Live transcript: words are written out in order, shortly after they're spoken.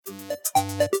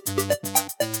On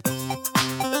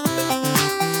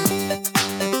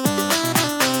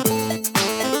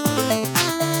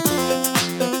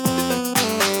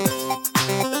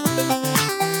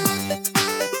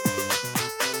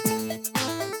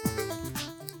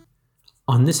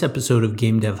this episode of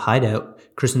Game Dev Hideout,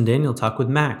 Chris and Daniel talk with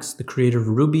Max, the creator of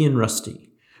Ruby and Rusty.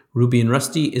 Ruby and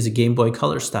Rusty is a Game Boy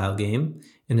Color style game,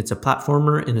 and it's a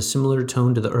platformer in a similar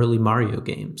tone to the early Mario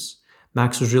games.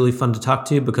 Max was really fun to talk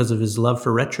to because of his love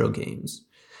for retro games.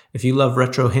 If you love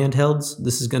retro handhelds,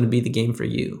 this is going to be the game for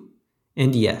you.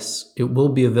 And yes, it will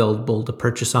be available to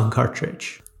purchase on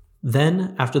cartridge.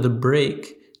 Then, after the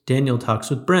break, Daniel talks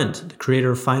with Brent, the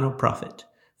creator of Final Prophet.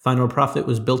 Final Prophet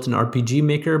was built in RPG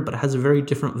Maker, but has a very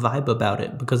different vibe about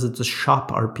it because it's a shop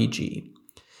RPG.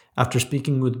 After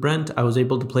speaking with Brent, I was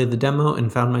able to play the demo and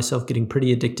found myself getting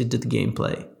pretty addicted to the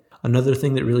gameplay. Another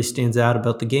thing that really stands out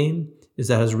about the game is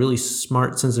that it has a really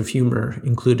smart sense of humor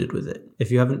included with it.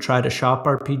 If you haven't tried a shop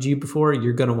RPG before,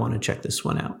 you're going to want to check this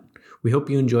one out. We hope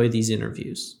you enjoy these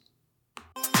interviews.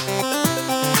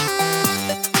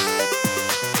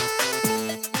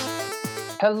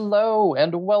 Hello,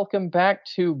 and welcome back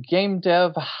to Game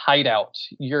Dev Hideout,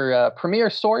 your premier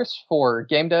source for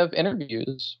game dev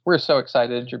interviews. We're so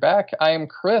excited you're back. I am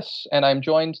Chris, and I'm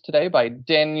joined today by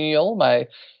Daniel, my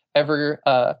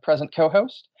ever-present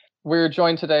co-host. We're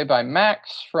joined today by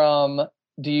Max from,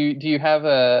 do you have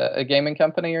a gaming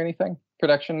company or anything?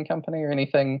 Production company or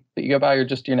anything that you go by, or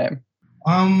just your name?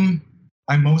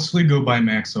 I mostly go by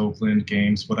Max Oakland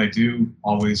Games, but I do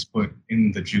always put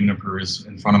in the Junipers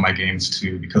in front of my games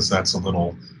too, because that's a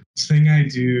little thing I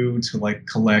do to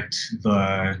collect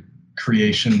the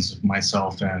creations of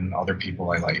myself and other people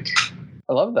I like.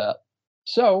 I love that.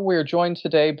 So we're joined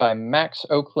today by Max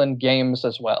Oakland Games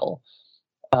as well.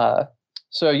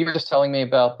 So you were just telling me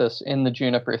about this in the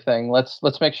Juniper thing. Let's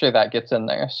make sure that gets in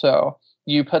there. So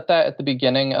you put that at the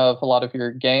beginning of a lot of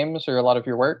your games or a lot of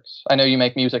your works? I know you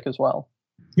make music as well.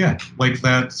 Yeah,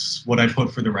 that's what I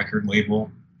put for the record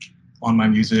label on my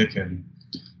music, and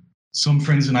some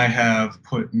friends and I have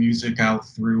put music out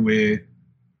through it,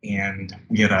 and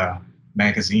we had a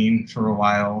magazine for a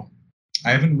while.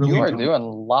 I haven't really. You are doing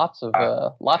lots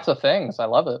of things. I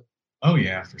love it. Oh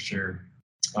yeah, for sure.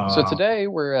 So today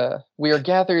we are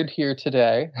gathered here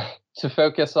today to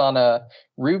focus on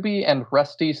Ruby and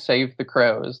Rusty Save the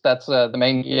Crows. That's the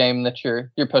main game that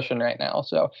you're pushing right now.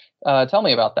 So tell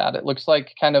me about that. It looks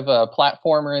like kind of a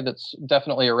platformer that's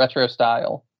definitely a retro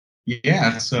style.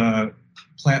 Yeah, it's a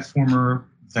platformer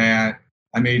that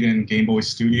I made in Game Boy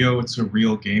Studio. It's a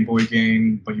real Game Boy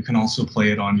game, but you can also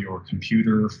play it on your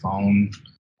computer, phone.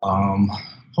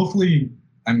 Hopefully,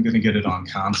 I'm going to get it on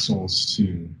consoles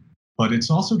too. But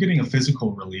it's also getting a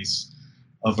physical release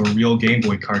of a real Game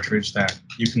Boy cartridge that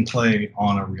you can play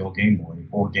on a real Game Boy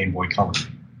or Game Boy Color.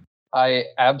 I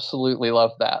absolutely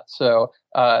love that. So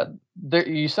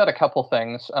you said a couple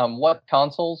things. What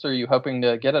consoles are you hoping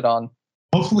to get it on?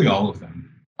 Hopefully all of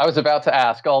them. I was about to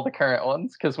ask all the current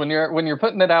ones, because when you're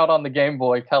putting it out on the Game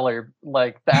Boy Color,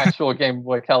 like the actual Game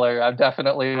Boy Color, I'm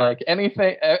definitely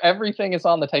everything is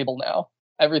on the table now.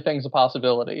 Everything's a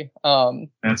possibility.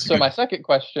 So my second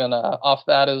question off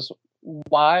that is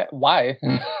why?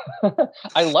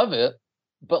 I love it,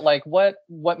 but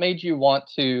what made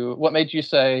you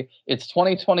say it's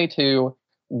 2022,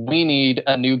 we need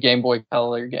a new Game Boy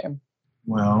Color game?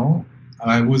 Well,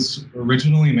 I was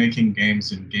originally making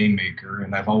games in Game Maker,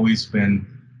 and I've always been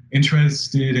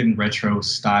interested in retro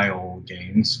style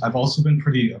games. I've also been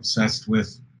pretty obsessed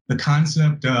with the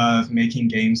concept of making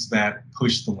games that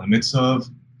push the limits of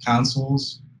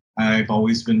consoles. I've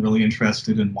always been really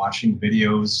interested in watching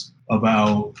videos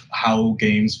about how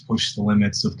games push the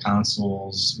limits of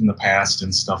consoles in the past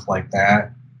and stuff like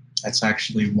that. That's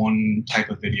actually one type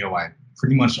of video I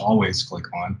pretty much always click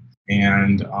on.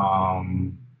 And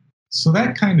so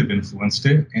that kind of influenced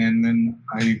it. And then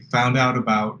I found out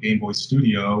about Game Boy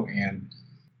Studio, and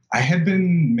I had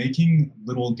been making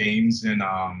little games in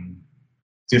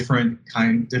different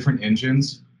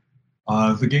engines.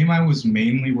 The game I was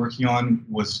mainly working on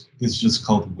is just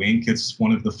called Wink. It's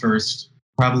one of the first,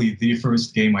 probably the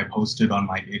first game I posted on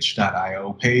my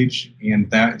itch.io page, and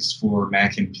that is for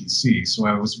Mac and PC. So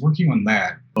I was working on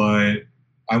that, but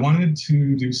I wanted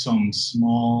to do some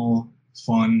small,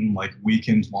 fun,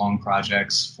 weekend-long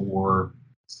projects for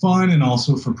fun and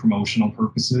also for promotional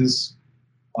purposes.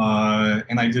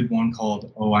 And I did one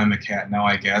called Oh, I'm a Cat Now,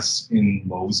 I Guess, in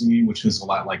Mosey, which is a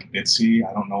lot like Bitsy.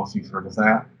 I don't know if you've heard of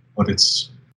that, but it's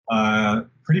a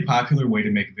pretty popular way to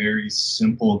make very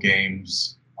simple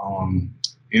games.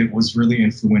 It was really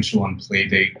influential on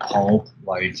Playdate Pulp.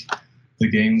 The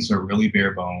games are really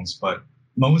bare bones, but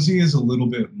Mosey is a little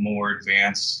bit more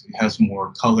advanced. It has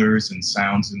more colors and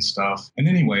sounds and stuff. And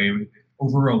anyway,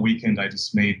 over a weekend, I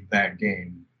just made that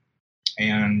game.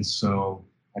 And so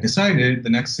I decided the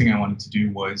next thing I wanted to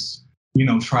do was,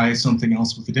 try something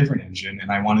else with a different engine.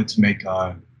 And I wanted to make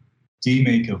a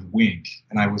demake of Wink.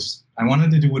 And I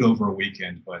wanted to do it over a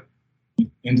weekend, but it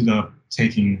ended up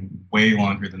taking way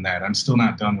longer than that. I'm still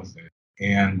not done with it.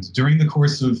 And during the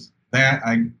course of that,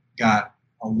 I got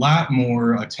a lot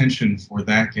more attention for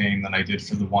that game than I did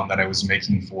for the one that I was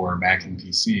making for Mac and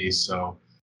PC. So,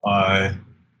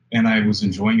 and I was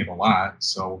enjoying it a lot.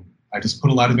 So I just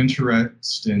put a lot of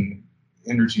interest and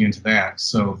energy into that.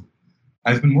 So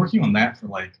I've been working on that for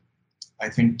I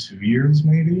think 2 years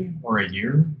maybe, or a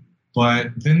year.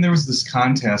 But then there was this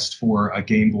contest for a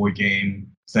Game Boy game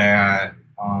that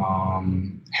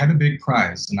had a big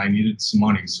prize, and I needed some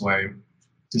money. So I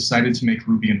decided to make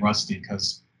Ruby and Rusty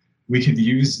because we could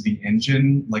use the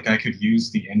engine, I could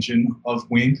use the engine of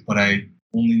Wink, but I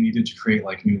only needed to create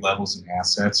new levels and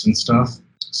assets and stuff.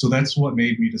 So that's what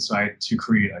made me decide to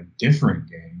create a different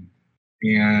game.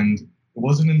 And it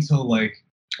wasn't until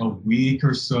a week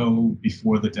or so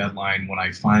before the deadline when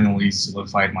I finally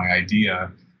solidified my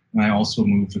idea. And I also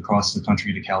moved across the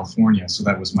country to California. So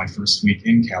that was my first week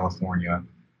in California.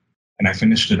 And I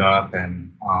finished it up,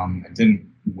 and I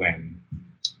didn't win,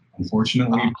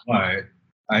 unfortunately. But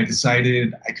I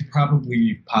decided I could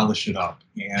probably polish it up.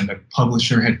 And a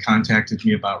publisher had contacted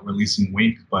me about releasing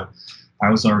Wink, but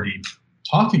I was already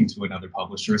talking to another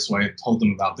publisher. So I told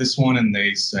them about this one, and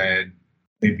they said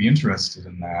they'd be interested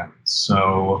in that.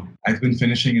 So I've been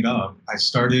finishing it up. I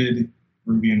started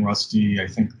Ruby and Rusty, I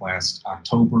think last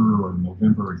October or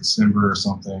November or December or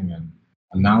something,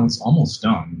 and now it's almost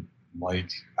done.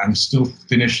 I'm still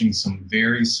finishing some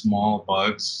very small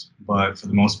bugs, but for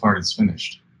the most part, it's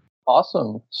finished.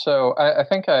 Awesome. So I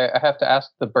think I have to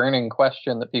ask the burning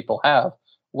question that people have.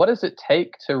 What does it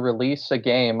take to release a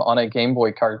game on a Game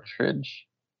Boy cartridge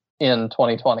in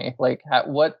 2020?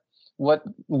 What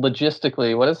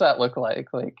logistically, what does that look like?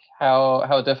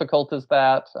 How difficult is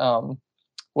that?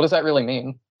 What does that really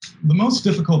mean? The most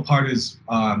difficult part is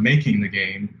making the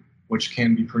game, which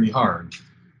can be pretty hard.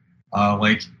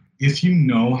 If you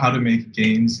know how to make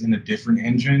games in a different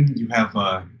engine, you have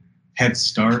a head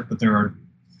start, but there are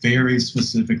very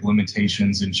specific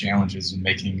limitations and challenges in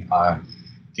making a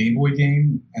Game Boy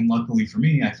game. And luckily for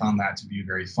me, I found that to be a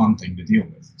very fun thing to deal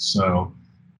with. So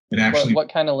it actually...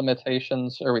 What kind of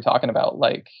limitations are we talking about?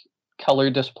 Color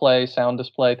display, sound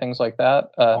display, things like that?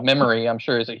 Memory, I'm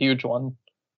sure, is a huge one.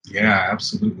 Yeah,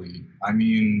 absolutely. I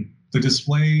mean, the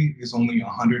display is only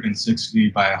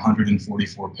 160 by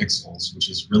 144 pixels,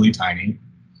 which is really tiny.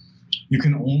 You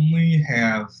can only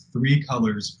have 3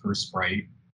 colors per sprite,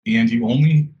 and you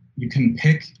can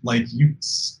pick, you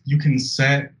can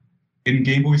set, in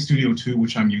Game Boy Studio 2,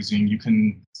 which I'm using, you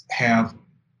can have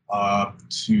up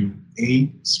to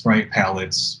 8 sprite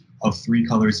palettes of 3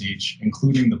 colors each,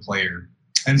 including the player.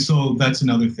 And so that's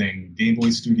another thing. Game Boy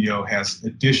Studio has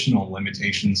additional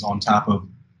limitations on top of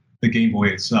the Game Boy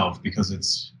itself because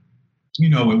it's,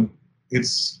 it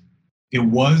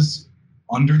was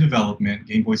under development,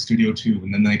 Game Boy Studio 2,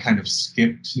 and then they kind of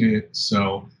skipped it.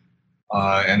 So,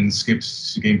 and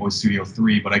skipped to Game Boy Studio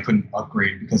 3, but I couldn't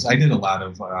upgrade because I did a lot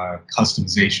of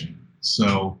customization.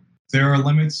 So there are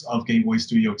limits of Game Boy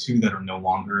Studio 2 that are no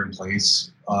longer in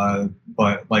place.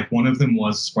 But one of them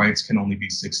was sprites can only be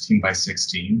 16 by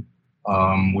 16,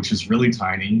 which is really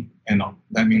tiny. And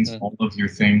that means all of your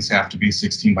things have to be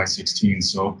 16 by 16.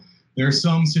 So there are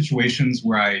some situations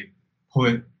where I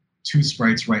put 2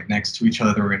 sprites right next to each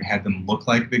other and had them look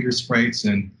like bigger sprites.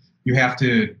 And you have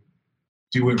to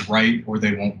do it right or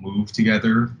they won't move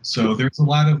together. So there's a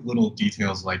lot of little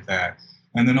details like that.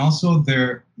 And then also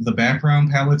the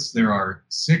background palettes, there are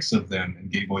 6 of them in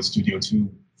Game Boy Studio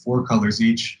 2, 4 colors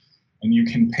each, and you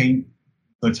can paint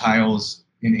the tiles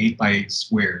in 8x8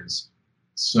 squares.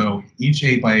 So each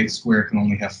 8x8 square can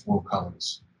only have 4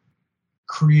 colors.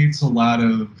 Creates a lot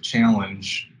of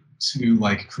challenge to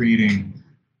creating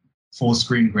full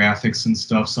screen graphics and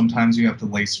stuff. Sometimes you have to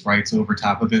lay sprites over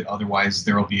top of it, otherwise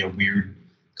there'll be a weird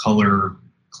color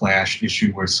clash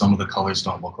issue where some of the colors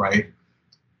don't look right.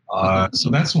 So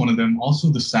that's one of them. Also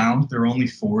the sound, there are only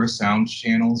 4 sound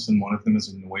channels and one of them is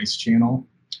a noise channel.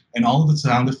 And all of the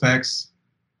sound effects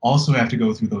also have to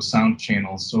go through those sound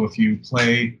channels. So if you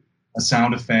play a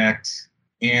sound effect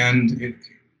and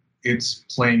it's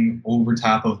playing over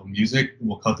top of the music,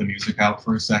 we'll cut the music out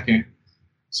for a second.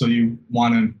 So you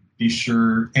want to be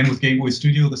sure, and with Game Boy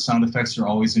Studio, the sound effects are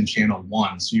always in channel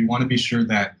 1. So you want to be sure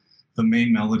that the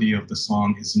main melody of the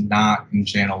song is not in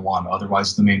channel 1.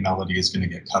 Otherwise, the main melody is going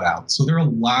to get cut out. So there are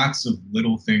lots of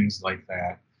little things like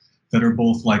that are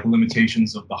both like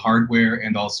limitations of the hardware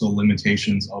and also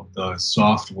limitations of the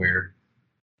software.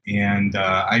 And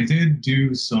I did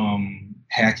do some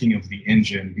hacking of the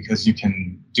engine because you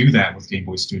can do that with Game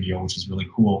Boy Studio, which is really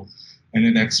cool. And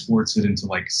it exports it into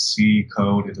like C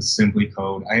code, into assembly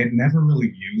code. I had never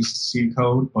really used C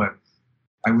code, but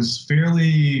I was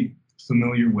fairly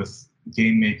familiar with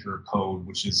GameMaker code,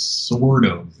 which is sort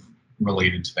of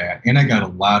related to that. And I got a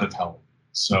lot of help.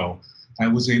 So I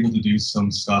was able to do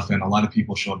some stuff, and a lot of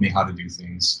people showed me how to do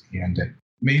things. And it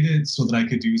made it so that I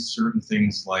could do certain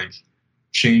things like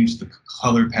change the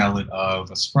color palette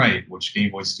of a sprite, which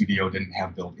Game Boy Studio didn't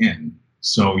have built in.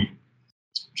 So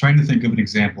trying to think of an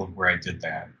example of where I did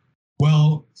that.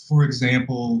 Well, for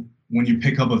example, when you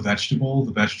pick up a vegetable,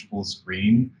 the vegetable is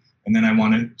green, and then I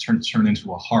want it to turn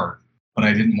into a heart, but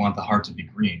I didn't want the heart to be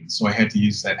green. So I had to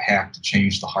use that hack to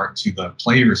change the heart to the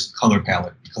player's color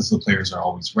palette, because the players are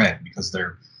always red, because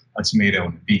they're a tomato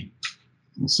and a beet.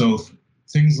 So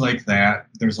things like that,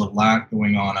 there's a lot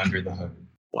going on under the hood.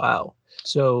 Wow.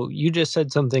 So you just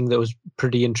said something that was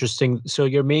pretty interesting. So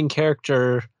your main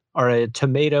character are a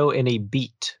tomato and a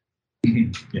beet.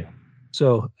 Yeah.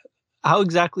 So how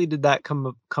exactly did that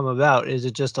come about? Is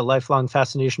it just a lifelong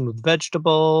fascination with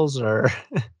vegetables, or?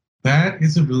 That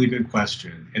is a really good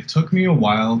question. It took me a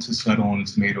while to settle on a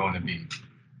tomato and a beet.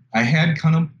 I had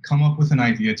kind of come up with an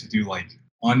idea to do like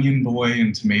Onion Boy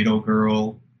and Tomato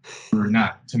Girl, or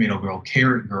not Tomato Girl,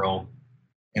 Carrot Girl.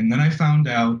 And then I found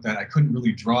out that I couldn't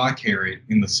really draw a carrot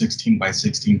in the 16 by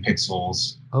 16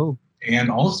 pixels. Oh. And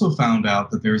also found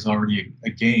out that there's already a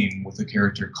game with a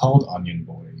character called Onion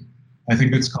Boy. I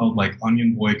think it's called like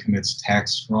Onion Boy Commits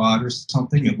Tax Fraud or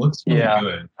something. It looks really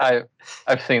good.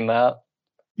 I've seen that.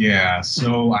 Yeah,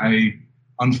 so I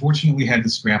unfortunately had to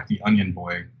scrap the Onion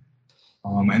Boy.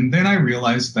 And then I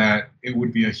realized that it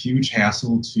would be a huge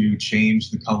hassle to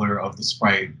change the color of the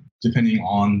sprite depending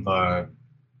on the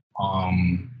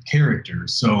character.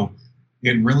 So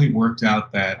it really worked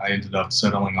out that I ended up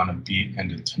settling on a beet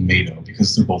and a tomato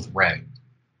because they're both red.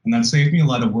 And that saved me a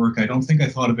lot of work. I don't think I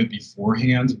thought of it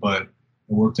beforehand, but it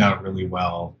worked out really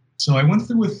well. So I went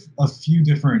through with a few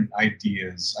different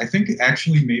ideas. I think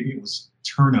actually maybe it was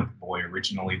Turnip Boy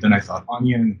originally. Then I thought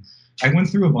onion. I went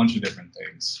through a bunch of different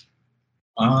things.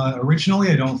 Originally,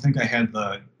 I don't think I had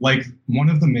one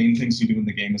of the main things you do in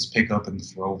the game is pick up and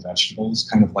throw vegetables,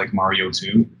 kind of like Mario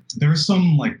 2. There's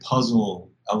some like puzzle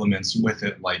elements with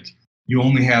it, like you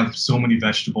only have so many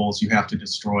vegetables, you have to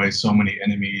destroy so many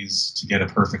enemies to get a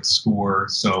perfect score.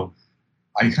 So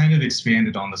I kind of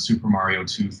expanded on the Super Mario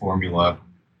 2 formula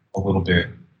a little bit,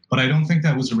 but I don't think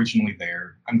that was originally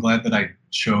there. I'm glad that I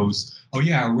chose. Oh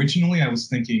yeah, originally I was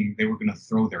thinking they were going to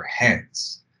throw their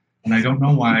heads. And I don't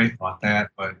know why I thought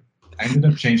that, but I ended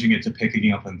up changing it to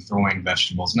picking up and throwing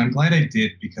vegetables. And I'm glad I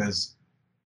did, because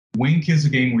Wink is a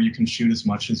game where you can shoot as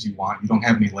much as you want. You don't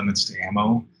have any limits to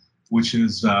ammo, which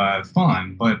is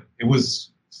fun. But it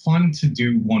was fun to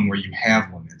do one where you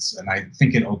have limits. And I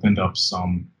think it opened up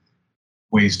some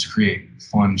ways to create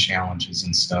fun challenges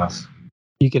and stuff.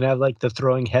 You can have like the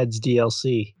Throwing Heads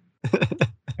DLC.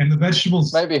 And the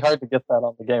vegetables... Might be hard to get that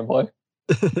on the Game Boy.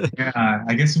 Yeah,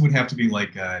 I guess it would have to be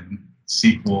like a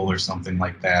sequel or something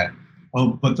like that.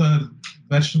 Oh, but the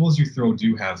vegetables you throw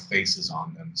do have faces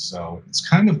on them, so it's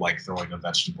kind of like throwing a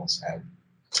vegetable's head.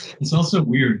 It's also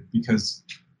weird because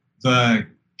the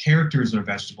characters are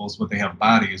vegetables, but they have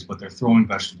bodies, but they're throwing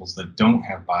vegetables that don't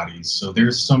have bodies. So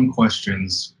there's some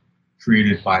questions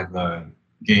created by the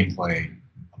gameplay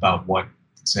about what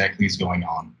exactly is going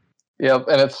on. Yep,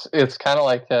 and it's kind of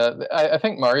like I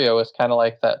think Mario is kind of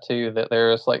like that too. That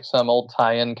there's like some old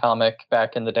tie-in comic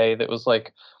back in the day that was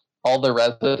like all the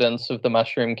residents of the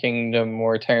Mushroom Kingdom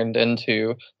were turned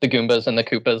into the Goombas and the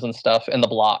Koopas and stuff, and the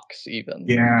blocks even.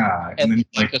 Yeah, and then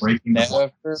like breaking the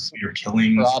blocks, you're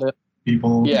killing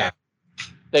people. Yeah,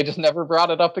 they just never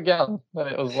brought it up again. And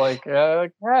it was like,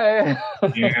 okay.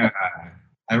 Yeah.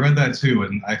 I read that too,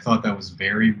 and I thought that was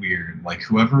very weird. Like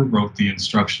whoever wrote the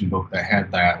instruction book that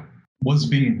had that was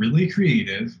being really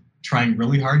creative, trying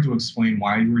really hard to explain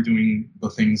why you were doing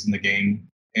the things in the game,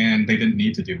 and they didn't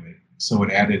need to do it. So it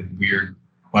added weird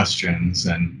questions,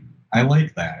 and I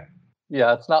like that.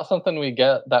 Yeah, it's not something we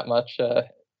get that much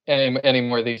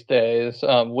anymore these days.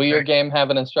 Will your game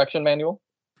have an instruction manual?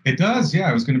 It does, yeah.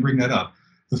 I was going to bring that up.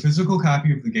 The physical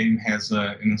copy of the game has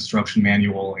an instruction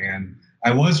manual, and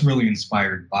I was really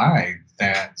inspired by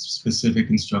that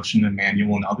specific instruction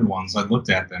manual and other ones. I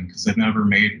looked at them because I've never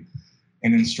made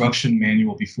an instruction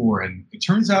manual before, and it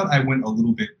turns out I went a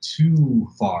little bit too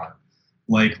far.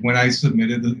 Like when I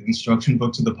submitted the instruction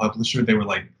book to the publisher, they were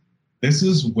like, this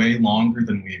is way longer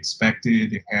than we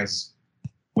expected. It has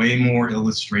way more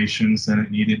illustrations than it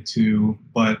needed to,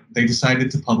 but they decided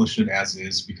to publish it as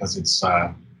is because it's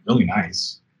really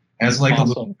nice. It has like a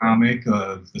little comic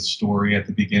of the story at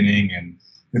the beginning, and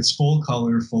it's full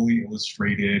color, fully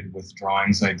illustrated with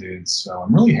drawings I did. So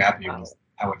I'm really happy with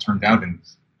how it turned out, and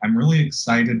I'm really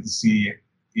excited to see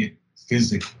it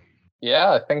physically.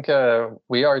 Yeah, I think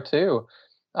we are too.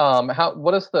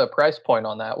 What is the price point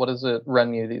on that? What does it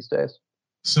run you these days?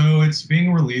 So it's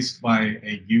being released by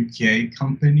a UK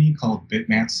company called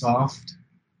Bitmatsoft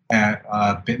at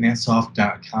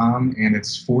bitmatsoft.com, and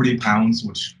it's £40,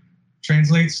 which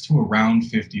translates to around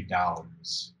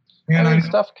 $50. And I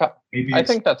mean, I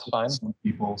think that's fine. Some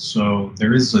people, so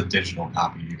there is a digital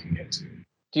copy you can get to.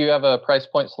 Do you have a price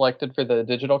point selected for the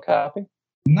digital copy?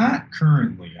 Not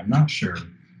currently. I'm not sure.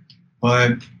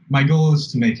 But my goal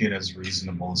is to make it as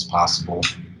reasonable as possible.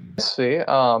 Let's see.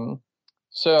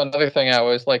 So another thing I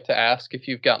always like to ask if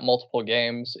you've got multiple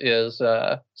games is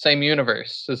same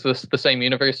universe. Is this the same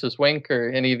universe as Wink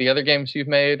or any of the other games you've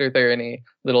made? Are there any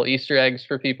little Easter eggs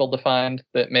for people to find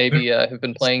that maybe have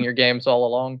been playing your games all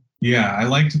along? Yeah, I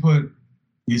like to put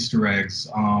Easter eggs.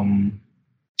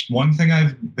 One thing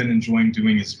I've been enjoying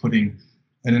doing is putting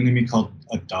an enemy called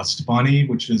a dust bunny,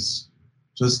 which is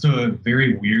just a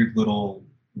very weird little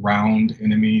round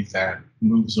enemy that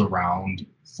moves around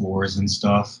floors and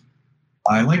stuff.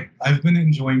 I've been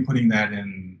enjoying putting that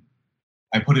in.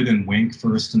 I put it in Wink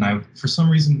first, and I, for some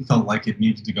reason, felt like it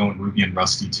needed to go in Ruby and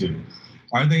Rusty too.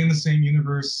 Are they in the same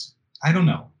universe? I don't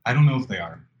know. I don't know if they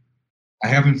are. I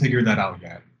haven't figured that out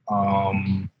yet.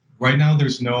 Right now,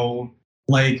 there's no,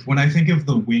 like, when I think of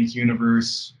the Wink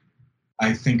universe,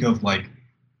 I think of like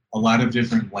a lot of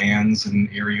different lands and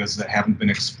areas that haven't been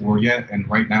explored yet. And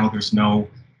right now, there's no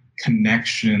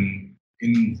connection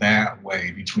in that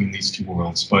way between these two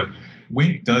worlds. But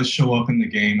Wink does show up in the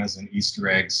game as an Easter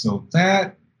egg, so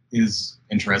that is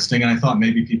interesting. And I thought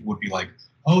maybe people would be like,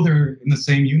 oh, they're in the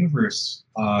same universe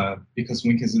because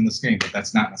Wink is in this game, but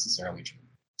that's not necessarily true.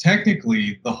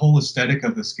 Technically, the whole aesthetic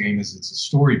of this game is it's a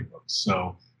storybook,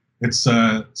 so it's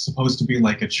supposed to be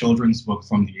like a children's book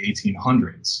from the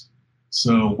 1800s.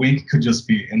 So Wink could just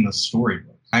be in the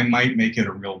storybook. I might make it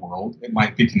a real world. It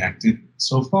might be connected.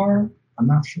 So far, I'm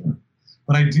not sure.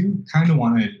 But I do kind of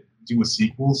want to do a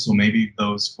sequel, so maybe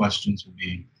those questions will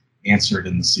be answered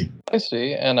in the sequel. I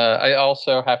see. And I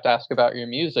also have to ask about your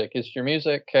music. Is your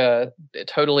music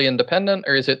totally independent,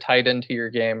 or is it tied into your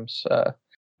games?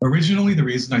 Originally, the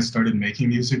reason I started making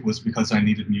music was because I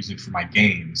needed music for my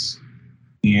games.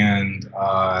 And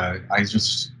I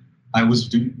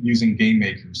was using Game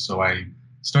Maker, so I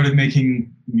started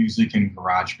making music in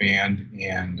GarageBand,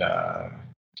 and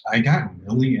I got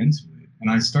really into it. And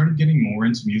I started getting more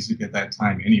into music at that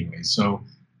time anyway. So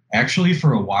actually,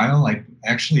 for a while, I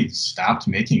actually stopped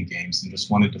making games and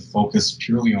just wanted to focus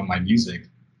purely on my music.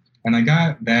 And I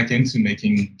got back into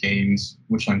making games,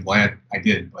 which I'm glad I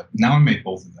did, but now I make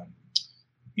both of them.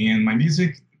 And my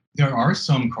music, there are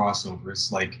some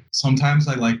crossovers. Like sometimes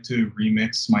I like to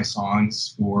remix my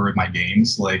songs for my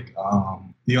games. Like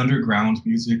the underground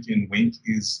music in Wink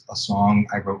is a song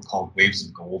I wrote called Waves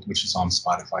of Gold, which is on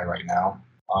Spotify right now.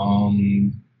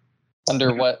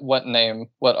 Under what name,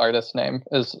 what artist name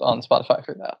is on Spotify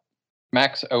for that?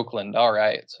 Max Oakland. All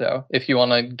right. So if you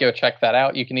want to go check that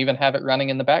out, you can even have it running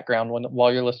in the background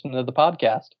while you're listening to the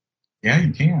podcast. Yeah,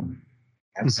 you can.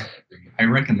 Absolutely. I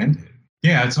recommend it.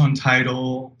 Yeah, it's on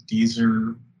Tidal,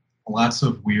 Deezer, lots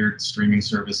of weird streaming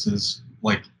services.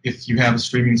 Like if you have a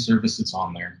streaming service, it's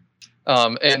on there.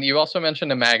 And you also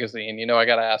mentioned a magazine. You know, I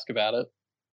got to ask about it.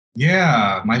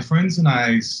 Yeah, my friends and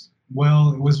I,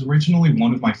 well, it was originally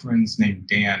one of my friends named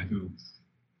Dan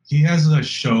he has a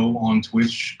show on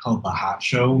Twitch called The Hot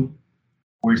Show,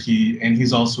 where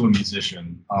he's also a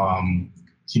musician.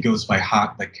 He goes by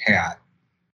Hot the Cat,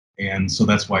 and so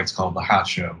that's why it's called The Hot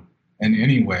Show. And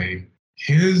anyway,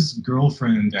 his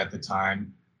girlfriend at the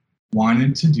time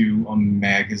wanted to do a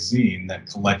magazine that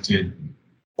collected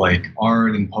like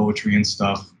art and poetry and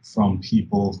stuff from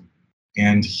people,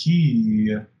 and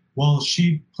she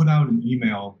put out an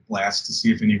email blast to see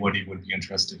if anybody would be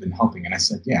interested in helping, and I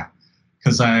said yeah.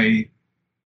 Because I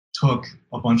took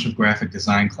a bunch of graphic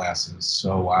design classes,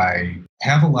 so I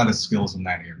have a lot of skills in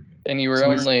that area. And you were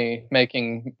only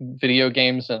making video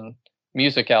games and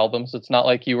music albums. It's not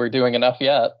like you were doing enough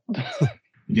yet.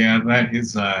 Yeah, that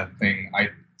is a thing. I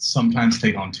sometimes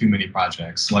take on too many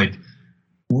projects. Like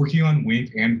working on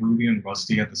Wink and Ruby and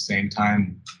Rusty at the same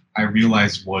time, I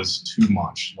realized was too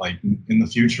much. Like in the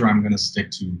future, I'm going to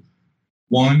stick to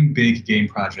one big game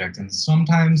project. And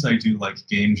sometimes I do like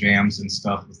game jams and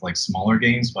stuff with like smaller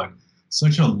games, but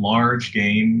such a large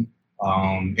game,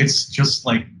 it's just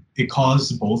like it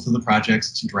caused both of the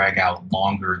projects to drag out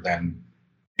longer than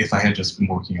if I had just been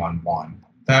working on one.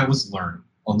 That was a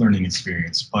learning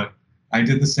experience. But I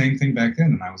did the same thing back then,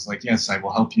 and I was like, yes, I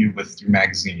will help you with your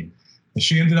magazine. And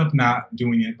she ended up not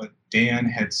doing it, but Dan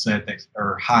had said that,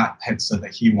 or Hot had said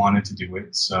that he wanted to do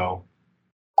it. So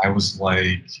I was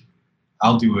like,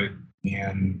 I'll do it.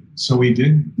 And so we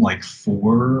did like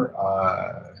 4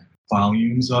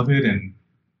 volumes of it, and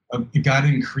it got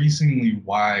increasingly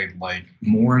wide. Like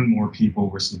more and more people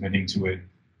were submitting to it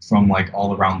from like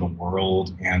all around the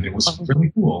world, and it was really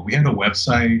cool. We had a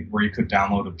website where you could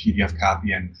download a PDF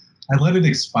copy, and I let it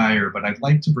expire, but I'd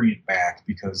like to bring it back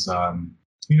because I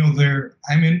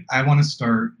want to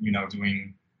start,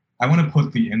 I want to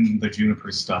put the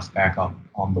Juniper stuff back up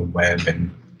on the web and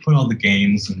put all the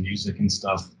games and music and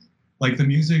stuff. Like the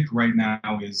music right now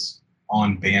is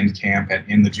on Bandcamp at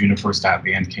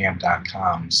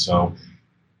inthejunipers.bandcamp.com. So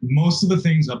most of the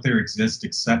things up there exist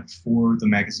except for the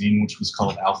magazine, which was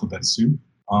called Alphabet Soup.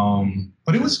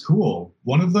 But it was cool.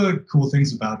 One of the cool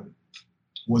things about it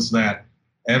was that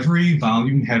every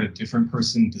volume had a different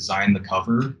person design the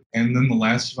cover. And then the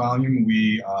last volume,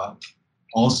 we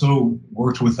also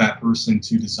worked with that person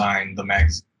to design the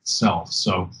magazine itself.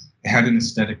 So it had an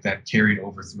aesthetic that carried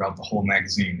over throughout the whole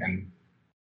magazine. And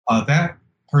that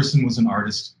person was an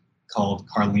artist called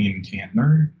Carlene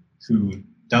Kantner, who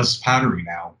does pottery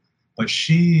now. But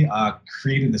she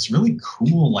created this really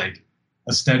cool like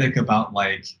aesthetic about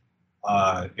like,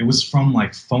 it was from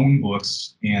like phone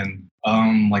books and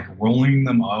like rolling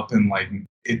them up, and like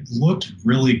it looked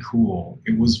really cool.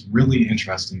 It was really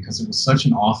interesting because it was such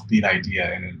an offbeat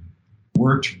idea and it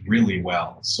worked really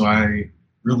well. So I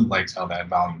really liked how that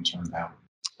volume turned out.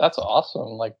 That's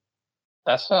awesome. Like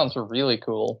that sounds really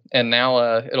cool. And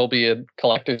now it'll be a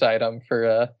collector's item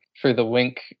for the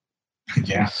Wink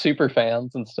super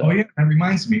fans and stuff. Oh yeah, that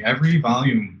reminds me. Every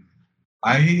volume,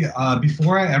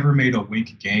 before I ever made a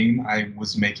Wink game, I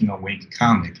was making a Wink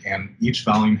comic, and each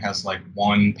volume has like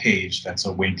one page that's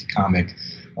a Wink comic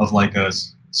of like a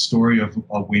story of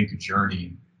a Wink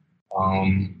journey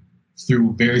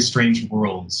through very strange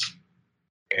worlds.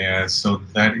 And so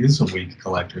that is a Wink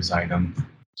collector's item.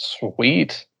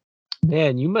 Sweet.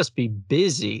 Man, you must be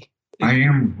busy. I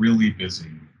am really busy.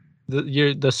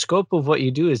 The scope of what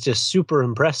you do is just super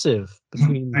impressive.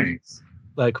 Between Thanks.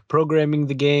 Like programming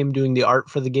the game, doing the art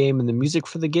for the game, and the music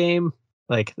for the game.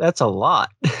 Like that's a lot.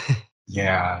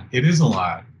 Yeah, it is a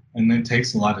lot, and it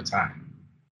takes a lot of time.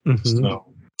 Mm-hmm. So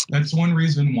that's one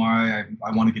reason why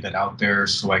I want to get it out there,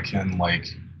 so I can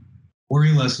like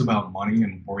worry less about money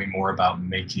and worry more about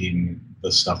making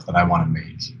the stuff that I want to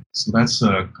make. So that's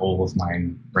a goal of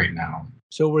mine right now.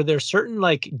 So were there certain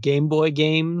like Game Boy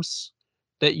games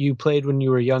that you played when you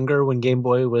were younger, when Game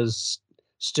Boy was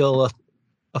still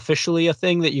officially a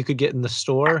thing that you could get in the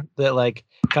store, that like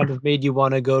kind of made you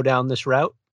want to go down this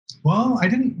route? Well, I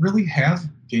didn't really have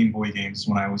Game Boy games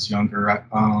when I was younger,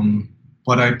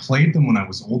 but I played them when I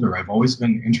was older. I've always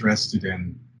been interested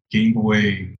in Game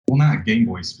Boy, well, not Game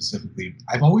Boy specifically.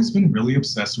 I've always been really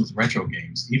obsessed with retro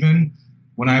games. Even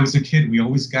when I was a kid, we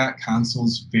always got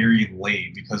consoles very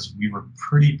late because we were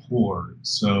pretty poor.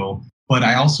 So, but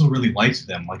I also really liked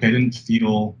them. Like I didn't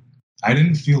feel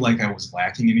like I was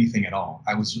lacking anything at all.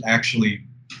 I was actually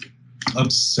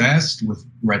obsessed with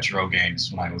retro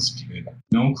games when I was a kid.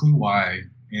 No clue why.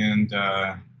 And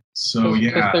so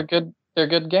yeah, they're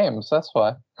good games. That's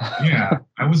why. Yeah,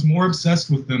 I was more obsessed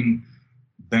with them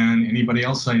than anybody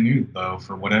else I knew, though,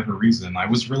 for whatever reason. I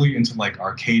was really into like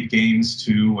arcade games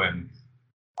too, and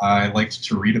I liked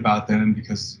to read about them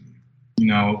because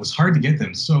it was hard to get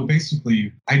them. So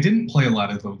basically, I didn't play a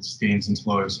lot of those games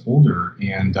until I was older,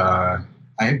 and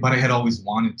but I had always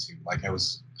wanted to. Like I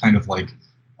was kind of like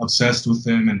obsessed with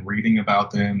them and reading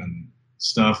about them and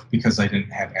stuff because I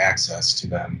didn't have access to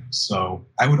them. So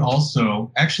I would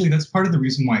also, actually, that's part of the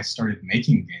reason why I started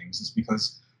making games, is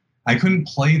because I couldn't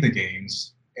play the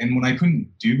games. And when I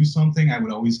couldn't do something, I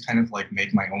would always kind of like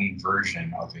make my own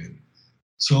version of it.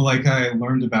 So like I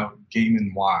learned about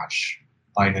Game & Watch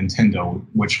by Nintendo,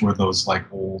 which were those like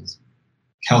old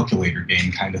calculator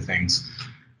game kind of things.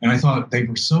 And I thought they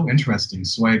were so interesting.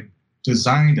 So I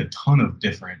designed a ton of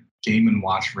different Game &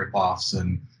 Watch ripoffs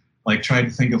and like tried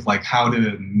to think of like how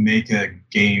to make a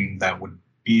game that would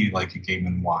be like a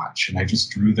Game & Watch. And I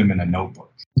just drew them in a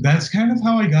notebook. That's kind of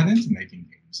how I got into making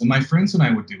games. And my friends and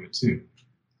I would do it too.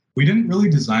 We didn't really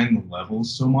design the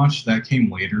levels so much. That came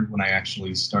later when I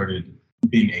actually started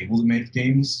being able to make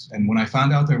games. And when I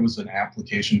found out there was an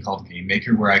application called Game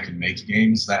Maker where I could make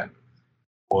games, that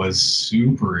was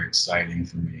super exciting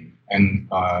for me. And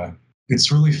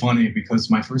it's really funny because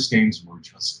my first games were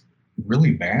just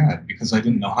really bad because I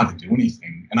didn't know how to do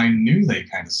anything. And I knew they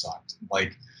kind of sucked.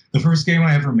 Like, the first game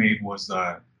I ever made was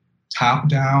a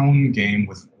top-down game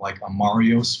with like a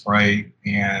Mario sprite,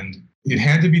 and it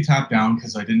had to be top-down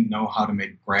because I didn't know how to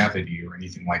make gravity or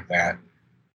anything like that.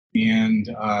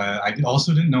 And I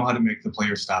also didn't know how to make the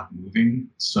player stop moving.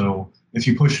 So if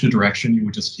you pushed a direction, you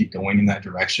would just keep going in that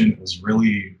direction. It was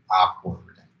really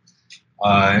awkward.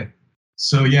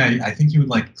 So yeah, I think you would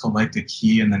like collect a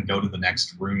key and then go to the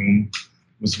next room.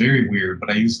 It was very weird,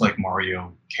 but I used like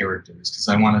Mario characters because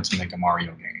I wanted to make a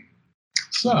Mario game.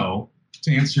 So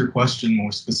to answer your question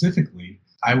more specifically,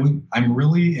 I'm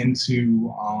really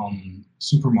into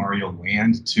Super Mario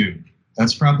Land 2.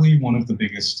 That's probably one of the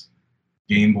biggest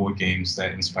Game Boy games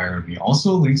that inspired me.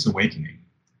 Also, Link's Awakening.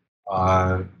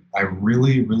 I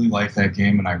really, really like that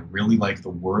game, and I really like the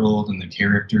world and the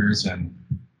characters, and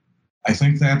I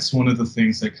think that's one of the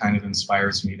things that kind of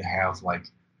inspires me to have like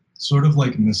sort of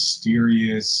like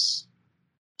mysterious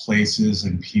places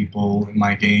and people in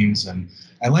my games, and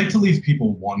I like to leave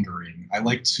people wondering. I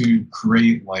like to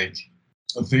create like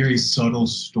a very subtle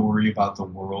story about the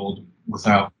world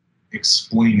without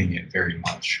explaining it very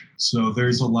much. So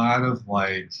there's a lot of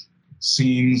like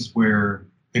scenes where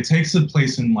it takes a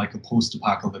place in like a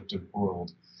post-apocalyptic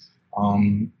world.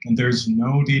 And there's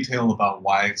no detail about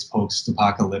why it's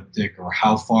post-apocalyptic or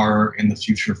how far in the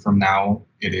future from now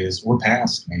it is, or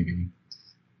past maybe.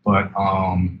 But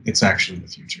it's actually the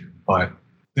future. But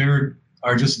there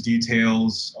are just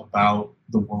details about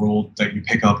the world that you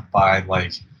pick up by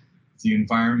like the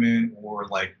environment, or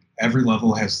like every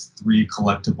level has 3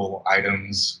 collectible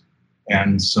items.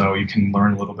 And so you can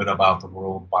learn a little bit about the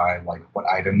world by like what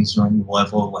items are in the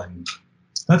level. And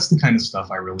that's the kind of stuff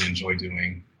I really enjoy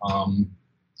doing. And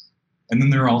then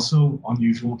there are also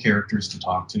unusual characters to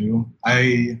talk to.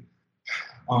 I'm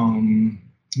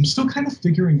still kind of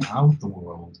figuring out the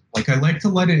world. Like, I like to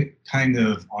let it kind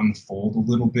of unfold a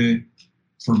little bit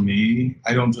for me.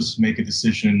 I don't just make a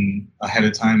decision ahead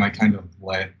of time. I kind of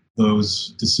let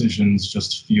those decisions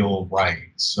just feel right.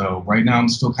 So right now I'm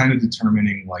still kind of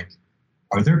determining, like,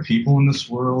 are there people in this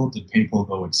world? Did people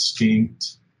go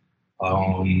extinct?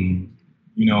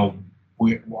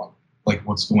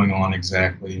 What's going on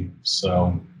exactly?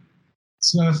 So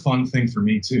it's a fun thing for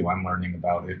me too. I'm learning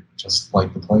about it just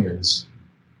like the players.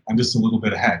 I'm just a little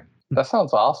bit ahead. That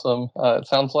sounds awesome. It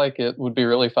sounds like it would be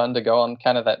really fun to go on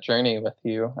kind of that journey with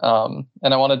you.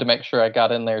 And I wanted to make sure I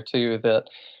got in there too that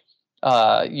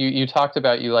you talked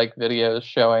about you like videos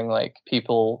showing like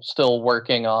people still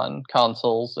working on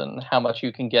consoles and how much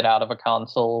you can get out of a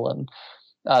console. And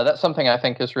that's something I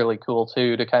think is really cool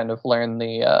too, to kind of learn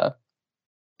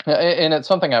and it's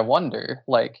something I wonder,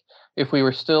 like, if we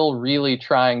were still really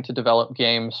trying to develop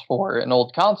games for an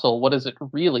old console, what is it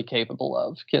really capable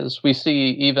of? Because we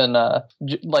see even,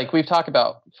 like, we've talked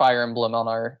about Fire Emblem on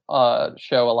our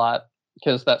show a lot,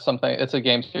 because it's a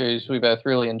game series we both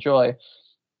really enjoy.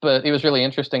 But it was really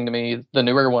interesting to me, the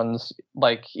newer ones,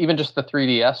 like even just the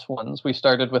 3DS ones. We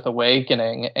started with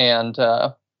Awakening, and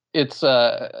it's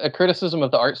a criticism of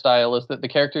the art style is that the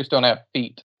characters don't have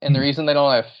feet. And the reason they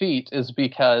don't have feet is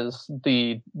because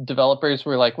the developers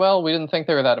were like, well, we didn't think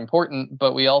they were that important,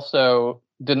 but we also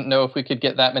didn't know if we could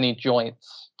get that many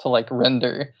joints to like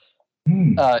render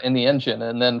in the engine.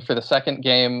 And then for the second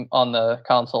game on the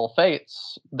console,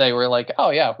 Fates, they were like, oh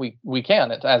yeah, we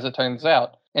can, as it turns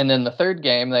out. And then the third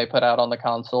game they put out on the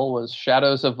console was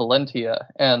Shadows of Valentia,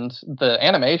 and the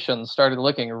animations started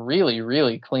looking really,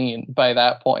 really clean by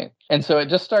that point. And so it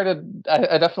just started,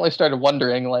 I definitely started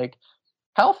wondering, like,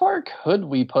 how far could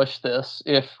we push this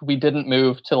if we didn't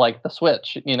move to like the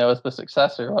Switch, as the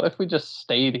successor? What if we just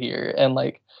stayed here? And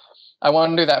like, I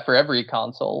wonder that for every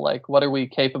console, like, what are we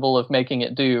capable of making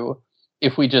it do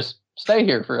if we just stay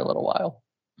here for a little while?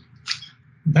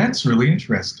 That's really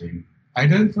interesting. I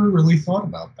never really thought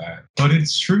about that. But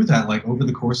it's true that like over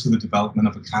the course of the development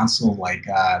of a console, like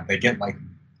they get like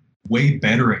way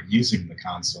better at using the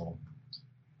console.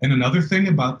 And another thing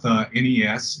about the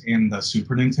NES and the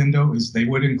Super Nintendo is they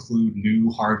would include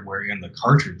new hardware in the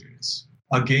cartridges.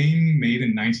 A game made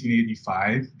in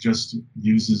 1985 just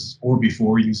uses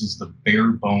the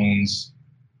bare bones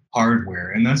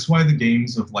hardware. And that's why the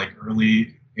games of like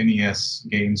early NES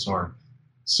games are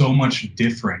so much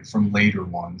different from later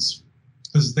ones.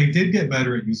 Because they did get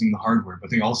better at using the hardware,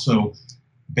 but they also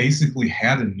basically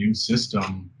had a new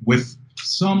system with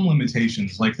some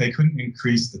limitations. Like they couldn't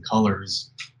increase the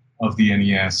colors of the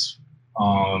NES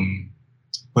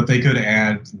but they could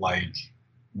add like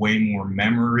way more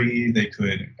memory. They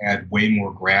could add way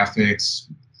more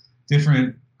graphics,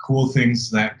 different cool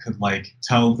things that could like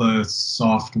tell the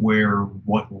software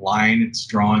what line it's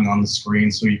drawing on the screen,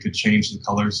 so you could change the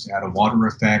colors to add a water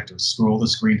effect or scroll the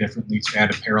screen differently to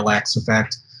add a parallax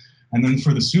effect. And then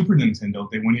for the Super Nintendo,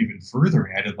 they went even further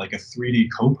and added like a 3D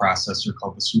coprocessor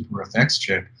called the Super FX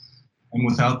chip. And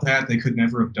without that, they could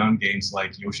never have done games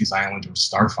like Yoshi's Island or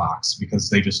Star Fox, because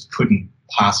they just couldn't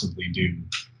possibly do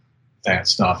that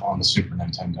stuff on the Super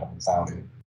Nintendo without it.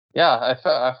 Yeah,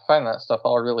 I find that stuff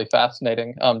all really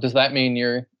fascinating. Does that mean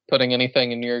you're putting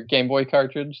anything in your Game Boy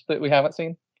cartridge that we haven't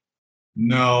seen?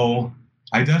 No,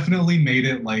 I definitely made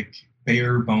it like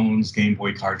bare bones Game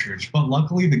Boy cartridge, but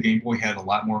luckily the Game Boy had a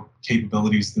lot more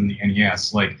capabilities than the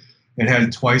NES. Like, it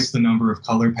had twice the number of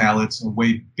color palettes, a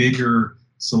way bigger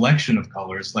selection of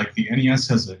colors. Like, the NES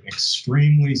has an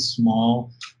extremely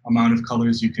small amount of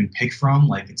colors you can pick from.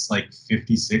 Like, it's like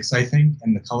 56, I think,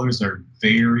 and the colors are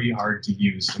very hard to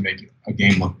use to make a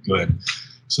game look good.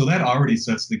 So that already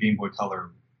sets the Game Boy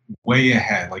Color way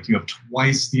ahead. Like, you have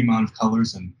twice the amount of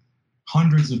colors and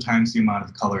hundreds of times the amount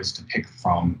of colors to pick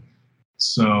from.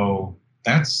 So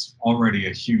that's already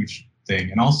a huge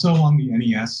thing. And also on the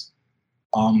NES,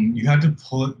 you had to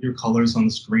put your colors on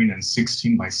the screen in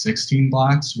 16 by 16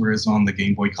 blocks, whereas on the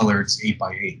Game Boy Color, it's 8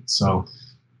 by 8. So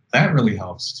that really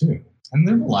helps too. And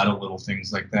there are a lot of little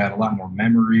things like that, a lot more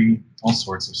memory, all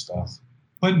sorts of stuff.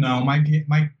 But no, my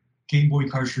Game Boy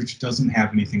cartridge doesn't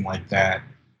have anything like that.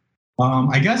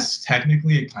 I guess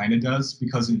technically it kind of does,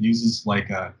 because it uses like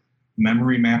a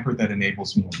memory mapper that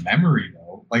enables more memory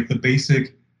though. Like, the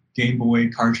basic Game Boy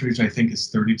cartridge, I think, is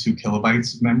 32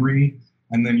 kilobytes of memory,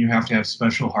 and then you have to have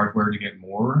special hardware to get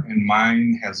more, and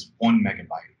mine has 1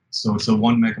 megabyte. So it's a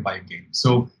 1 megabyte game.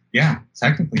 So yeah,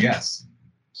 technically yes.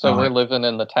 So we're living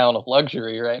in the town of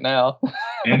luxury right now.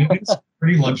 And it's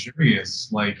pretty luxurious.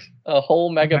 Like, a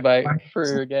whole megabyte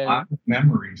for a game. A lot of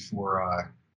memory for a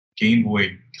Game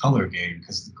Boy Color game,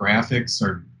 because the graphics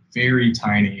are very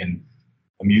tiny and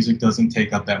the music doesn't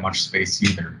take up that much space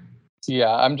either.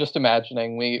 Yeah, I'm just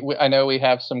imagining. We I know we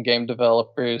have some game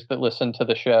developers that listen to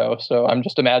the show, so I'm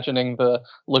just imagining the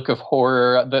look of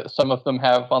horror that some of them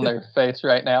have on their face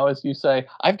right now as you say,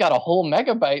 "I've got a whole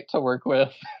megabyte to work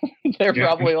with." They're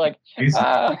probably like,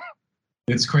 ah.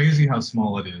 It's crazy how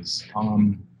small it is.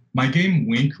 My game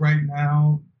Wink right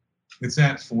now, it's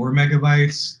at 4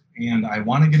 megabytes, and I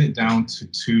want to get it down to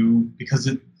 2, because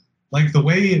it, like, the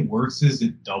way it works is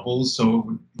it doubles,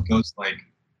 so it goes like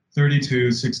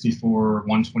 32, 64,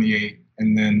 128,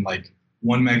 and then like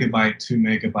 1 megabyte, 2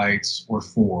 megabytes, or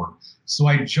 4. So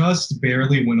I just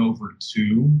barely went over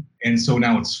 2, and so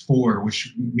now it's 4,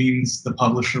 which means the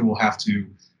publisher will have to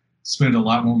spend a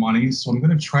lot more money. So I'm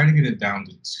going to try to get it down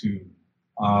to 2.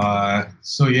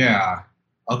 So yeah,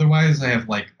 otherwise I have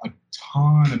like a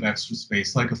ton of extra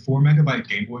space. Like, a 4 megabyte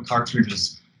Game Boy cartridge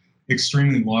is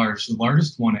extremely large. The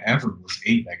largest one ever was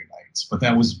 8 megabytes, but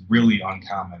that was really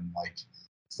uncommon. Like,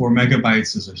 4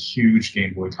 megabytes is a huge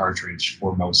Game Boy cartridge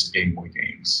for most Game Boy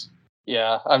games.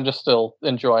 Yeah, I'm just still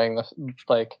enjoying this.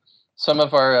 Like, some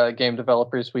of our game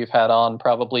developers we've had on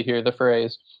probably hear the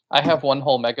phrase, "I have 1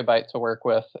 whole megabyte to work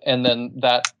with," and then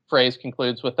that phrase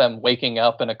concludes with them waking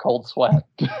up in a cold sweat.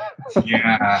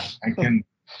 Yeah, I can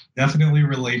definitely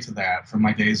relate to that from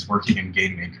my days working in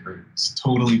Game Maker. It's a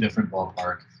totally different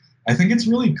ballpark. I think it's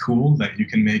really cool that you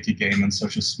can make a game in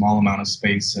such a small amount of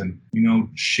space and,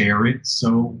 share it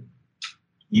so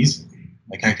easily.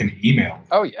 Like, I can email it.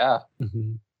 Oh, yeah.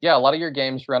 Mm-hmm. Yeah, a lot of your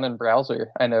games run in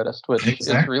browser, I noticed, which is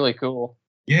really cool.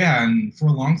 Yeah, and for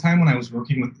a long time when I was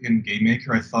working in Game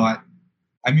Maker, I thought,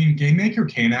 Game Maker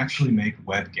can actually make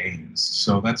web games.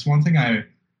 So that's one thing I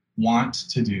want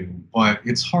to do, but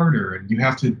it's harder, and you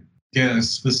have to get a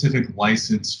specific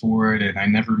license for it, and I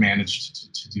never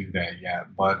managed to do that yet.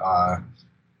 But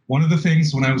one of the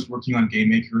things when I was working on Game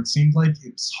Maker, it seemed like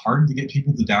it's hard to get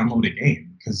people to download a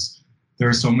game, because there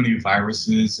are so many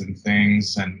viruses and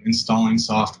things, and installing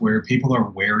software, people are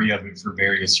wary of it for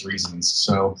various reasons.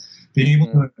 So being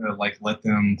able to let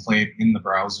them play it in the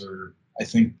browser, I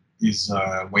think, is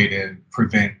a way to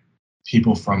prevent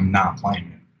people from not playing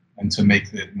it, and to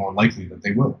make it more likely that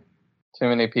they will. Too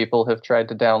many people have tried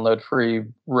to download free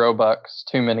Robux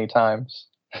too many times.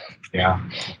 Yeah,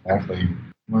 exactly.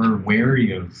 We're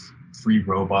wary of free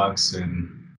Robux and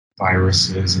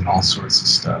viruses and all sorts of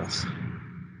stuff.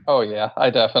 Oh, yeah.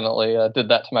 I definitely did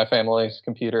that to my family's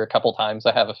computer a couple times,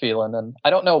 I have a feeling. And I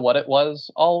don't know what it was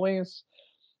always.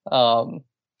 I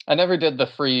never did the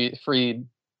free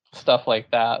stuff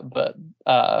like that. But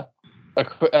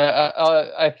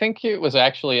I think it was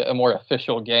actually a more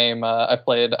official game I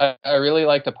played. I really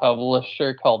liked a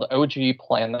publisher called OG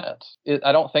Planet.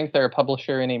 I don't think they're a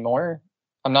publisher anymore.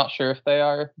 I'm not sure if they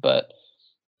are, but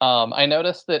I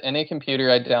noticed that any computer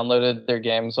I downloaded their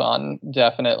games on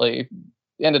definitely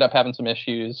ended up having some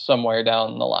issues somewhere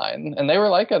down the line. And they were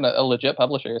like a legit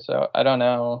publisher, so I don't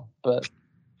know, but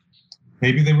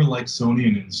Maybe they were like Sony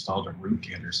and installed a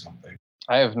rootkit or something.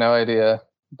 I have no idea.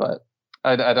 But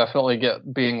I definitely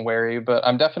get being wary. But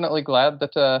I'm definitely glad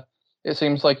that it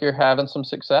seems like you're having some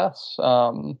success.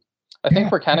 I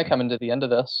think we're kind of coming to the end of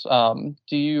this.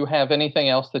 Do you have anything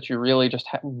else that you really just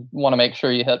want to make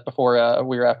sure you hit before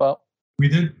we wrap up? We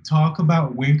did talk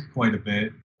about Wink quite a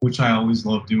bit, which I always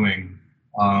love doing.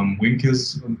 Wink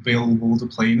is available to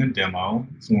play in a demo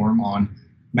form on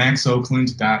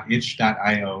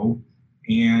maxoakland.itch.io.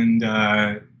 And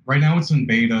right now it's in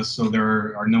beta, so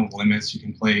there are no limits. You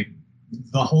can play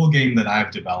the whole game that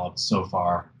I've developed so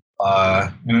far.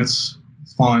 And it's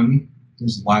fun.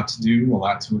 There's a lot to do, a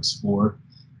lot to explore.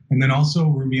 And then also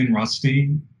Ruby and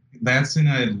Rusty, that's in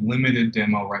a limited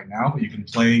demo right now, but you can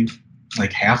play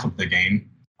like half of the game.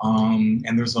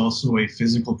 And there's also a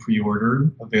physical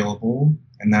pre-order available,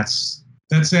 and that's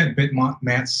at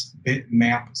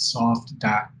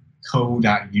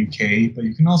bitmapsoft.co.uk, but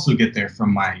you can also get there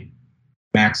from my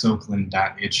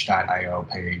maxoakland.itch.io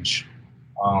page.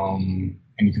 And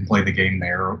you can play the game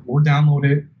there or download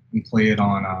it and play it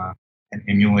on an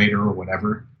emulator or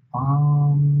whatever.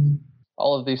 All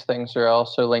of these things are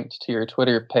also linked to your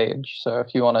Twitter page, so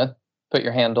if you want to put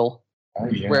your handle,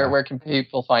 where can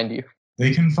people find you?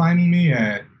 They can find me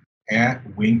at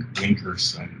Wink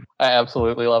Winkerson. I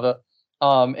absolutely love it.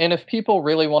 And if people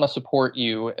really want to support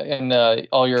you in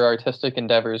all your artistic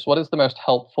endeavors, what is the most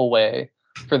helpful way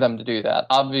for them to do that?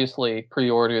 Obviously,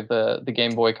 pre-order the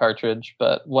Game Boy cartridge,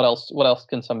 but what else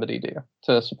can somebody do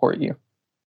to support you?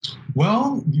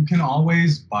 Well, you can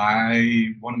always buy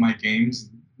one of my games.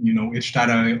 You know,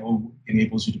 itch.io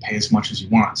enables you to pay as much as you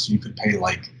want. So you could pay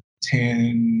like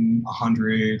 $10,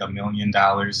 $100, $1 million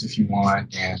if you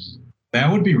want. And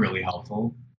that would be really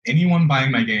helpful. Anyone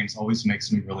buying my games always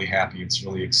makes me really happy. It's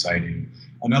really exciting.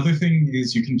 Another thing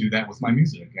is you can do that with my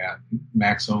music at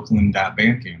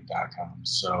maxoakland.bandcamp.com.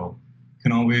 So you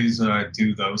can always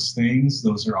do those things.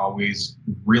 Those are always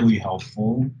really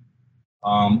helpful.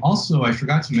 Also, I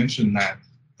forgot to mention that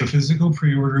the physical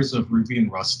pre-orders of Ruby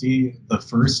and Rusty, the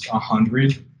first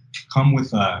 100 come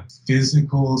with a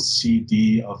physical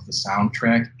CD of the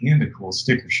soundtrack and a cool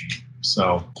sticker sheet.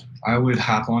 So I would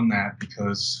hop on that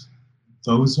because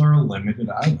those are a limited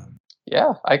item.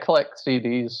 Yeah, I collect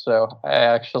CDs, so I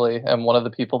actually am one of the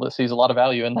people that sees a lot of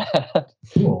value in that.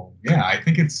 Cool. Yeah, I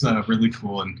think it's really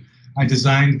cool. And I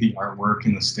designed the artwork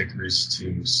and the stickers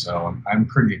too, so I'm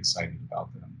pretty excited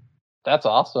about them. That's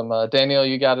awesome. Daniel,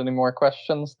 you got any more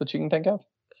questions that you can think of?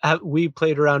 We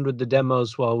played around with the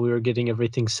demos while we were getting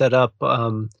everything set up.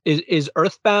 Is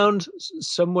Earthbound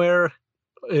somewhere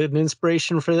an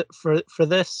inspiration for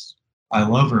this? I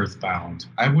love Earthbound.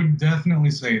 I would definitely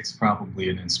say it's probably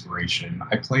an inspiration.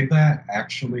 I played that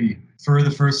actually for the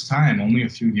first time only a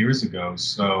few years ago,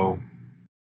 so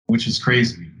which is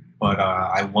crazy. But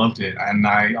I loved it, and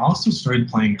I also started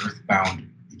playing Earthbound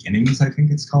Beginnings, I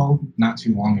think it's called, not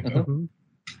too long ago.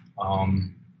 Mm-hmm.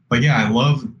 But yeah, I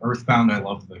love Earthbound. I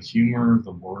love the humor,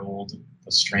 the world,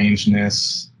 the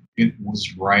strangeness. It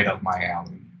was right up my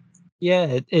alley.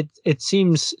 Yeah, it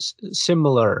seems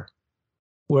similar,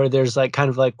 where there's like kind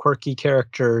of like quirky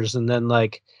characters, and then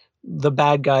like the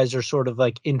bad guys are sort of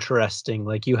like interesting.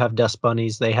 Like you have dust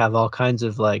bunnies, they have all kinds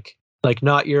of like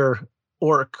not your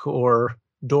orc or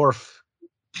dwarf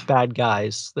bad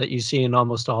guys that you see in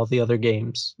almost all the other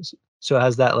games. So it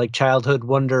has that like childhood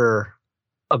wonder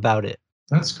about it.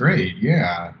 That's great.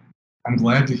 Yeah. I'm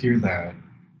glad to hear that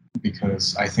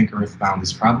because I think Earthbound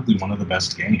is probably one of the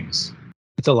best games.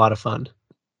 It's a lot of fun.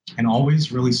 And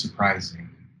always really surprising.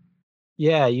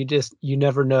 Yeah, you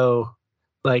never know.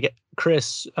 Like,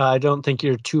 Chris, I don't think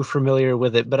you're too familiar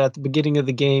with it, but at the beginning of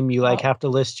the game, you like have to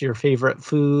list your favorite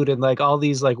food and like all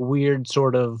these like weird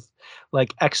sort of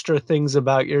like extra things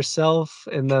about yourself.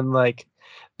 And then like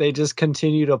they just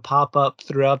continue to pop up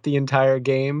throughout the entire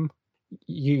game.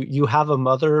 You have a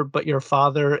mother, but your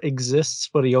father exists,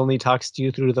 but he only talks to you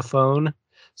through the phone.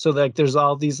 So like there's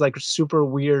all these like super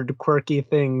weird, quirky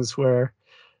things where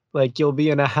like you'll be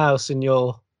in a house and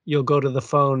you'll go to the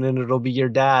phone and it'll be your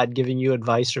dad giving you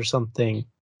advice or something.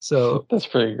 So that's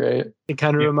pretty great. It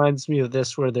kind of reminds me of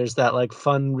this, where there's that like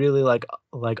fun, really like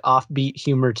offbeat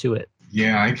humor to it.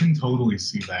 Yeah, I can totally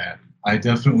see that. I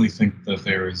definitely think that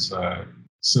there is a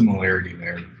similarity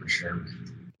there for sure.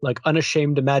 like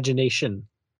unashamed imagination,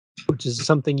 which is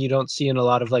something you don't see in a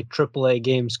lot of like AAA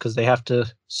games because they have to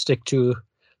stick to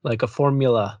like a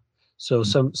formula. So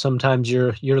sometimes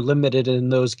you're limited in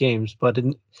those games, but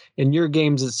in your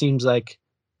games it seems like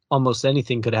almost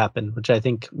anything could happen, which I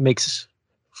think makes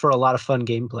for a lot of fun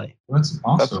gameplay. That's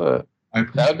awesome.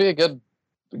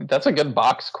 That's a good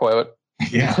box quote.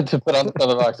 Yeah. To put on the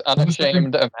front of the box.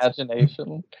 Unashamed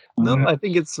imagination. No, I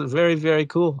think it's very, very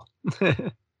cool.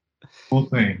 Well,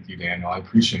 thank you, Daniel. I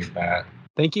appreciate that.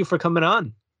 Thank you for coming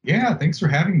on. Yeah, thanks for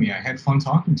having me. I had fun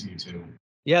talking to you too.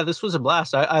 Yeah, this was a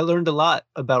blast. I learned a lot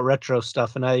about retro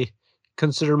stuff, and I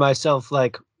consider myself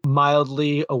like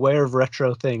mildly aware of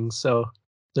retro things. So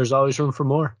there's always room for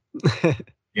more.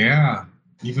 Yeah,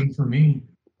 even for me.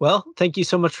 Well, thank you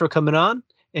so much for coming on,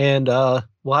 and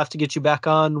we'll have to get you back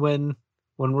on when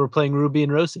we're playing Ruby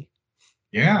and Rosie.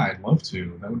 Yeah, I'd love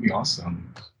to. That would be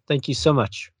awesome. Thank you so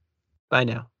much. Bye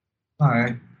now.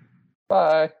 Bye.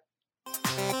 Bye.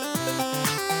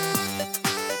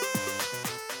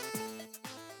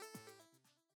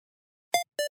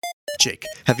 Jake,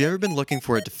 have you ever been looking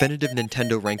for a definitive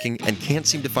Nintendo ranking and can't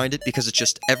seem to find it because it's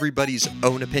just everybody's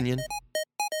own opinion?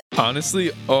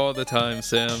 Honestly, all the time,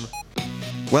 Sam.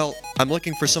 Well, I'm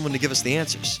looking for someone to give us the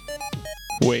answers.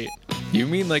 Wait, you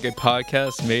mean like a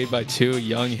podcast made by two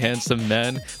young, handsome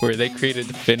men where they create a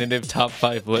definitive top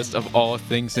 5 list of all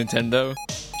things Nintendo?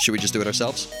 Should we just do it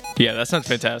ourselves? Yeah, that sounds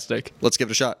fantastic. Let's give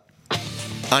it a shot.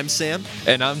 I'm Sam.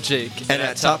 And I'm Jake. And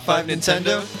at Top 5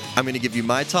 Nintendo, I'm going to give you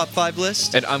my top 5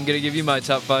 list. And I'm going to give you my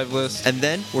top 5 list. And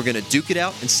then we're going to duke it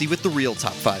out and see what the real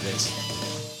top 5 is.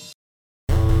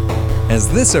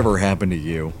 Has this ever happened to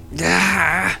you?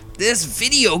 This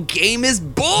video game is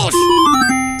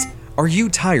bullshit! Are you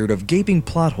tired of gaping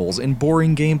plot holes and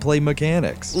boring gameplay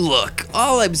mechanics? Look,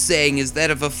 all I'm saying is that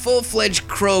if a full-fledged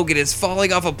Krogan is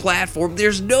falling off a platform,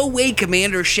 there's no way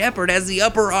Commander Shepard has the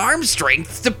upper arm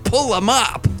strength to pull him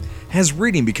up. Has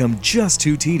reading become just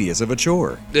too tedious of a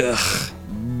chore? Ugh,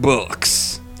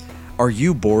 books. Are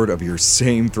you bored of your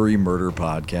same 3 murder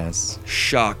podcasts?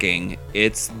 Shocking.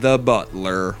 It's The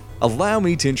Butler. Allow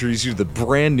me to introduce you to the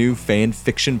brand new fan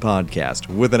fiction podcast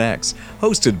with an X,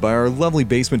 hosted by our lovely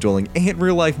basement-dwelling and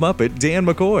real-life Muppet, Dan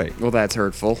McCoy. Well, that's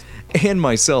hurtful. And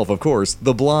myself, of course,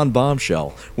 the blonde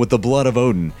bombshell with the blood of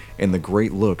Odin and the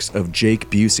great looks of Jake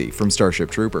Busey from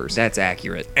Starship Troopers. That's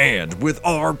accurate. And with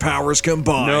our powers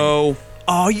combined... No.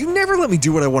 Oh, you never let me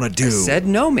do what I want to do. I said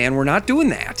no, man. We're not doing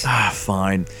that.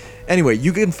 Fine. Anyway,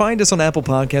 you can find us on Apple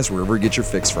Podcasts wherever you get your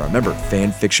fix from. Remember,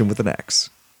 fan fiction with an X.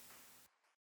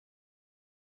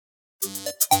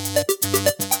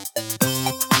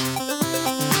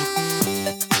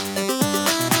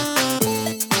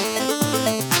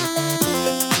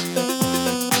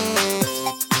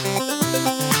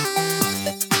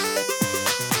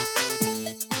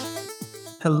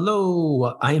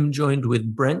 Hello, I am joined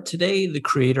with Brent today, the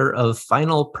creator of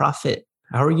Final Profit.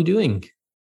 How are you doing?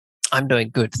 I'm doing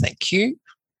good, thank you.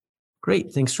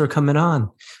 Great, thanks for coming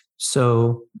on.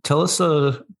 So tell us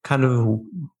kind of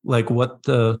like what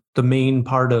the main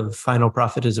part of Final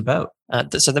Profit is about.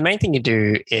 So the main thing you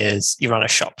do is you run a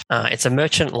shop. It's a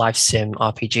merchant life sim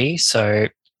RPG. So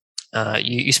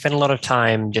you spend a lot of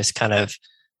time just kind of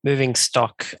moving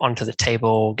stock onto the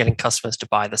table, getting customers to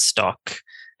buy the stock.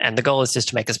 And the goal is just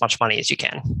to make as much money as you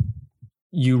can.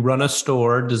 You run a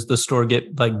store. Does the store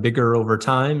get like bigger over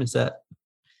time? Is that?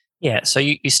 Yeah. So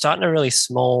you start in a really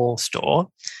small store.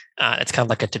 It's kind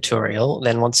of like a tutorial.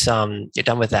 Then once you're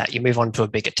done with that, you move on to a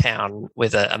bigger town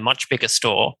with a much bigger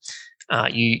store.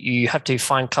 You have to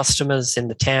find customers in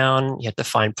the town. You have to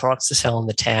find products to sell in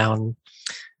the town.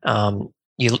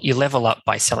 You level up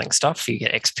by selling stuff. You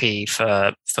get XP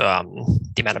for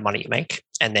the amount of money you make,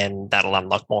 and then that'll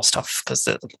unlock more stuff because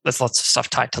there's lots of stuff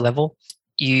tied to level.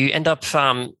 You end up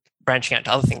branching out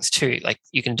to other things too. Like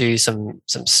you can do some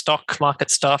stock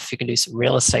market stuff. You can do some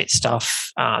real estate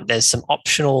stuff. There's some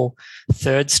optional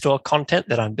third store content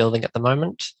that I'm building at the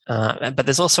moment, but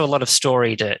there's also a lot of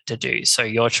story to do. So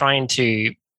you're trying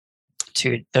to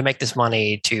make this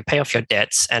money to pay off your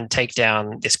debts and take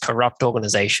down this corrupt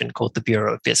organization called the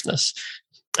Bureau of Business.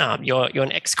 You're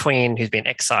an ex-queen who's been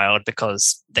exiled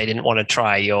because they didn't want to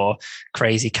try your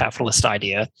crazy capitalist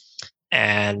idea.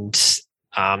 And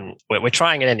we're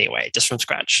trying it anyway, just from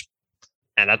scratch.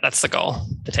 And that's the goal,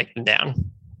 to take them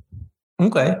down.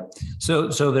 Okay. So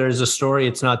there's a story.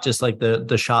 It's not just like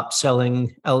the shop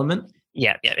selling element?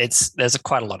 Yeah. There's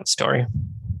quite a lot of story.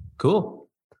 Cool.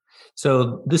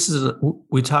 So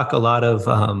we talk a lot of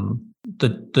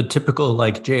the typical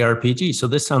like JRPG. So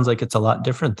this sounds like it's a lot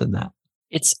different than that.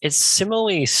 It's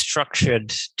similarly structured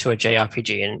to a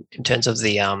JRPG in terms of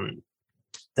the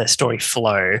the story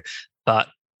flow, but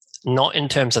not in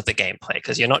terms of the gameplay,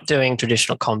 because you're not doing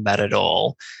traditional combat at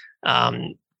all.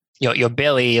 You're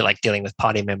barely like dealing with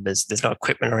party members. There's no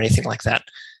equipment or anything like that.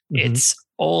 It's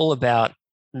all about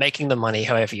making the money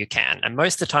however you can. And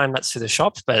most of the time that's through the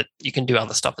shop, but you can do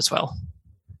other stuff as well.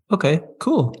 Okay,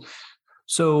 cool.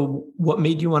 So what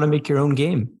made you want to make your own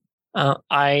game?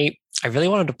 I really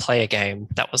wanted to play a game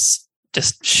that was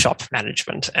just shop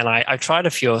management. And I tried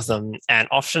a few of them, and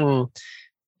often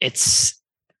it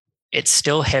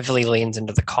still heavily leans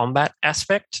into the combat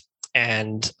aspect.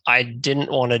 And I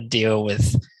didn't want to deal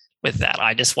with that.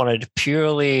 I just wanted a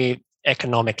purely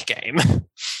economic game.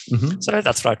 So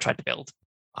that's what I tried to build.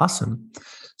 Awesome.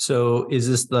 So is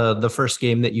this the first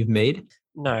game that you've made?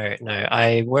 No.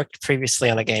 I worked previously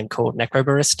on a game called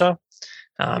Necrobarista.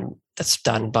 That's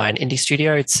done by an indie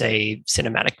studio. It's a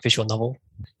cinematic visual novel.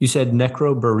 You said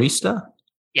Necrobarista?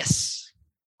 Yes.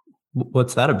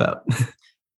 What's that about?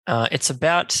 It's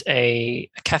about a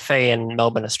cafe in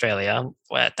Melbourne, Australia,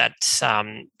 where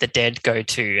the dead go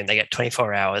to, and they get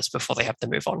 24 hours before they have to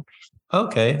move on.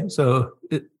 Okay, so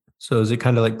is it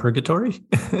kind of like purgatory?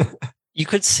 You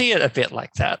could see it a bit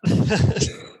like that.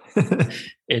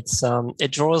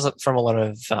 It draws from a lot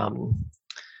of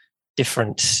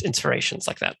different inspirations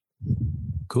like that.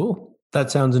 Cool. That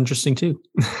sounds interesting too.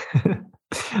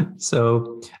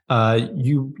 So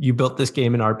you built this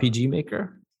game in RPG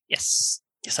Maker? Yes,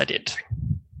 I did.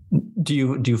 Do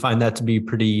you find that to be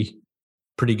pretty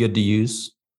good to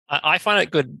use? I find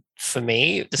it good for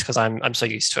me just because I'm so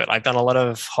used to it. I've done a lot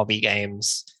of hobby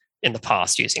games in the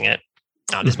past using it.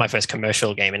 This is my first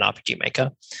commercial game in RPG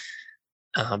Maker,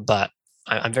 but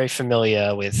I'm very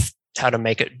familiar with how to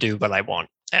make it do what I want,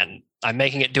 and I'm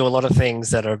making it do a lot of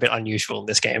things that are a bit unusual in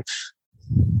this game.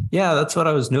 Yeah, that's what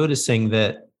I was noticing,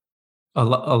 that a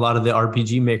lot of the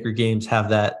RPG Maker games have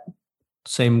that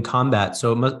same combat.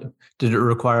 So did it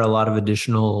require a lot of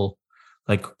additional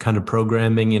like kind of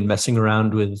programming and messing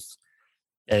around with?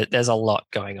 There's a lot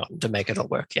going on to make it all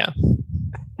work. Yeah.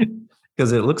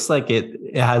 Because it looks like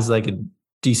it has like a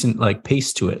decent like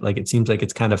pace to it. Like it seems like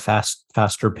it's kind of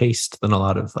faster paced than a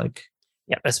lot of like.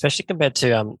 Yeah, especially compared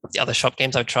to the other shop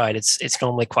games I've tried. It's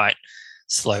normally quite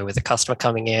slow with the customer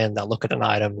coming in. They'll look at an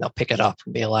item, they'll pick it up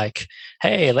and be like,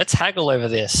 "Hey, let's haggle over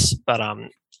this." But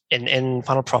in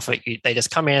Final Profit, they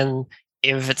just come in.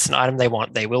 If it's an item they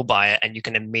want, they will buy it, and you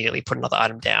can immediately put another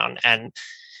item down. And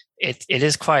it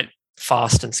is quite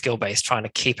fast and skill based, trying to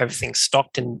keep everything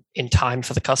stocked in time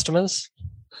for the customers.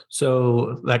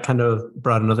 So that kind of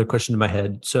brought another question to my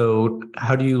head. So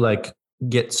how do you like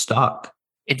get stock?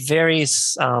 It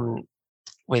varies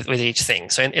with each thing.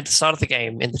 So at the start of the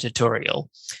game, in the tutorial,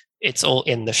 it's all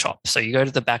in the shop. So you go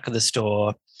to the back of the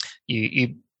store,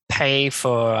 you pay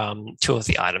for two of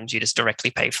the items. You just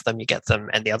directly pay for them, you get them,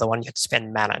 and the other one you have to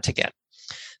spend mana to get.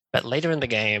 But later in the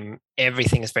game,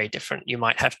 everything is very different. You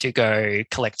might have to go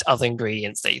collect other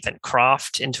ingredients that you then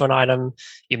craft into an item.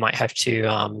 You might have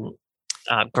to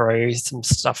grow some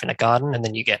stuff in a garden, and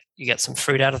then you get some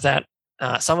fruit out of that.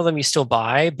 Some of them you still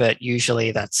buy, but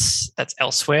usually that's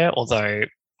elsewhere, although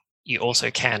you also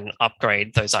can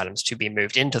upgrade those items to be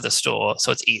moved into the store,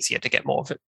 so it's easier to get more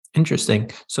of it. Interesting.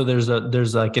 So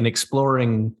there's like an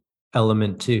exploring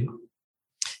element too.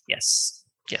 Yes.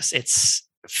 It's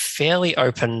fairly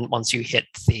open once you hit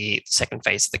the second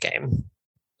phase of the game.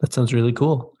 That sounds really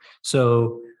cool.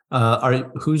 So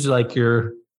who's like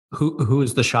who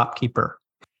is the shopkeeper?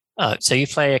 So you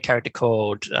play a character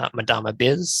called Madama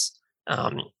Biz.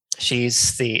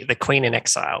 She's the queen in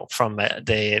exile from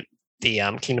the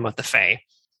kingdom of the Fae.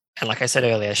 And like I said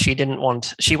earlier, she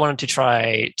wanted to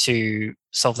try to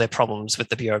solve their problems with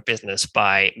the Bureau of Business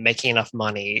by making enough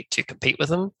money to compete with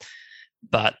them.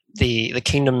 But the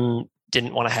kingdom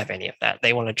didn't want to have any of that.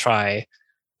 They want to try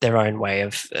their own way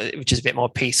of, which is a bit more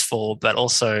peaceful, but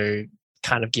also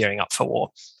kind of gearing up for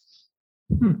war.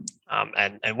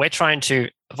 And we're trying to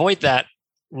avoid that,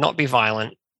 not be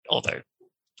violent, although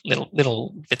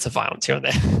little bits of violence here and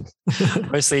there.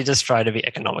 Mostly just try to be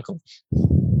economical.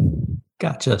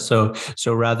 Gotcha. So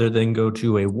rather than go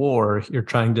to a war, you're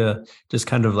trying to just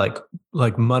kind of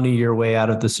like money your way out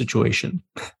of the situation.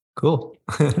 Cool.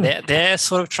 they're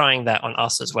sort of trying that on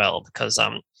us as well, because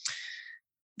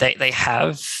they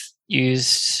have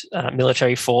used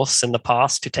military force in the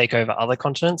past to take over other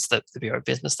continents, the Bureau of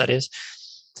Business, that is.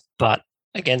 But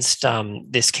against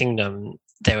this kingdom,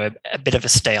 they were a bit of a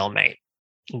stalemate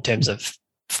in terms of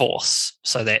force.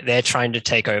 So they're trying to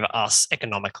take over us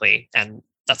economically, and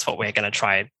that's what we're going to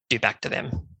try and do back to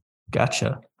them.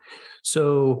 Gotcha.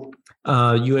 So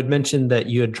you had mentioned that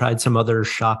you had tried some other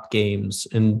shop games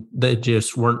and they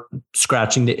just weren't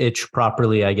scratching the itch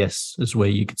properly, I guess is the way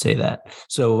you could say that.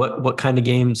 So what kind of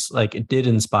games like did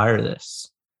inspire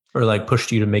this or like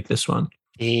pushed you to make this one?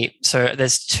 So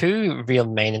there's two real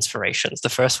main inspirations. The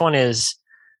first one is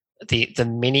the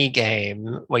mini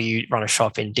game where you run a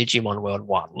shop in Digimon World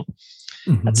 1.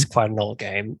 Mm-hmm. That's quite an old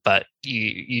game, but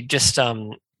you just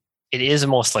it is a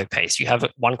more slow pace. You have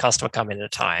one customer come in at a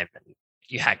time and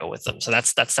you haggle with them. So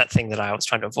that's that thing that I was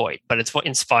trying to avoid. But it's what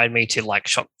inspired me to like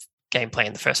shop gameplay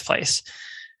in the first place.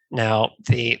 Now,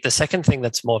 the second thing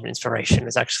that's more of an inspiration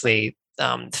is actually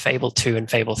Fable 2 and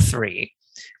Fable 3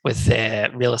 with their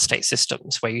real estate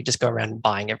systems where you just go around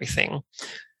buying everything.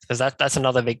 Because that's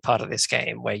another big part of this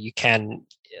game where you can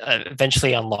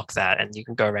eventually unlock that and you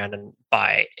can go around and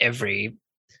buy every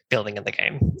building in the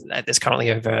game. There's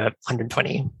currently over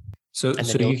 120. So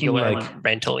you'll earn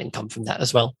rental income from that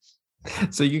as well.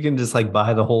 So you can just like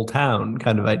buy the whole town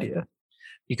kind of idea.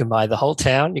 You can buy the whole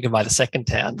town. You can buy the second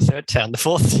town, the third town, the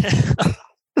fourth town.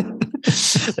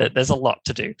 There's a lot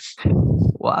to do.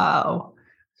 Wow.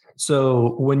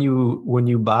 So when you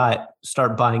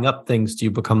start buying up things, do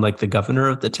you become like the governor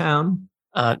of the town?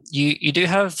 You do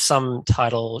have some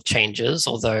title changes,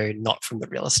 although not from the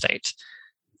real estate.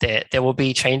 There will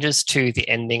be changes to the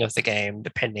ending of the game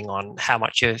depending on how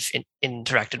much you've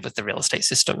interacted with the real estate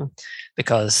system,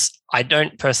 because I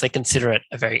don't personally consider it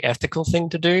a very ethical thing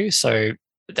to do. So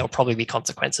there'll probably be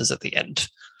consequences at the end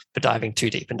for diving too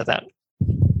deep into that.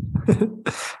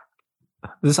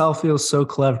 This all feels so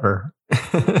clever.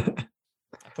 I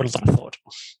put a lot of thought.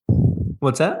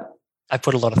 What's that? I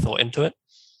put a lot of thought into it.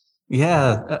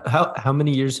 Yeah. How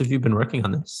many years have you been working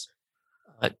on this?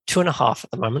 2.5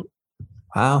 at the moment.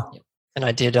 Wow. And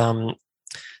I did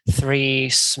 3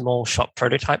 small shop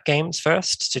prototype games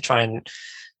first to try and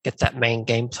get that main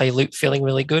gameplay loop feeling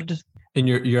really good. And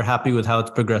you're happy with how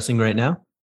it's progressing right now?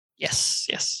 Yes.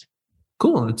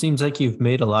 Cool. It seems like you've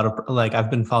made a lot of, like, I've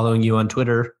been following you on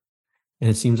Twitter and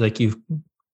it seems like you've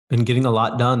been getting a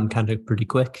lot done kind of pretty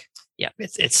quick. Yeah,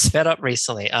 it's sped up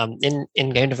recently. In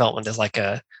game development, there's like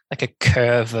a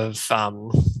curve of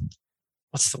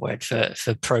what's the word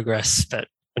for progress, but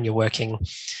when you're working,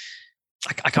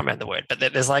 I can't remember the word, but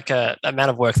there's like a amount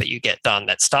of work that you get done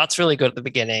that starts really good at the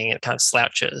beginning, it kind of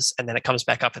slouches, and then it comes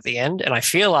back up at the end. And I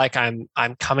feel like I'm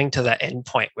coming to that end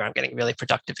point where I'm getting really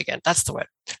productive again. That's the word,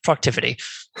 productivity.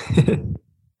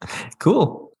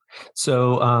 Cool.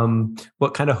 So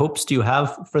what kind of hopes do you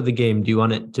have for the game? Do you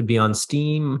want it to be on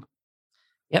Steam?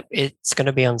 Yep, it's going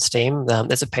to be on Steam.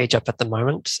 There's a page up at the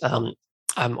moment.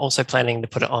 I'm also planning to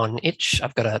put it on itch.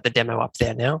 I've got the demo up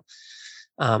there now.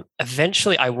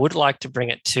 Eventually, I would like to bring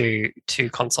it to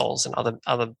consoles and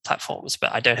other platforms,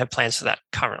 but I don't have plans for that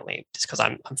currently, just because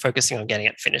I'm focusing on getting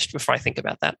it finished before I think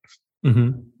about that.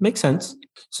 Mm-hmm. Makes sense.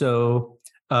 So,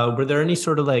 were there any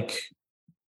sort of like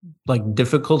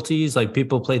difficulties? Like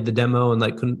people played the demo and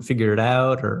like couldn't figure it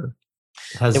out, or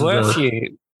there were a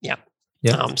few. Yeah.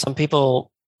 Some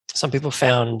people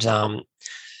found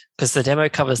because the demo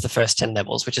covers the first 10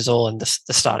 levels, which is all in the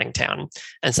starting town,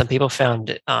 and some people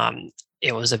found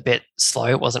it was a bit slow.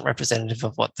 It wasn't representative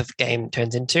of what the game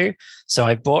turns into. So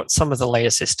I bought some of the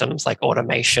later systems like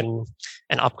automation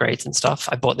and upgrades and stuff.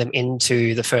 I bought them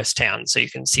into the first town so you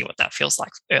can see what that feels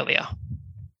like earlier.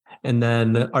 And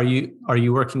then are you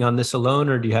working on this alone,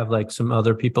 or do you have like some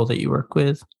other people that you work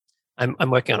with? I'm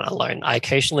working on it alone. I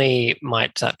occasionally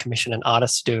might commission an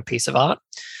artist to do a piece of art,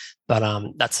 but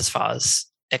that's as far as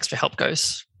extra help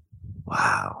goes.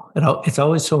 Wow. It's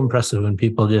always so impressive when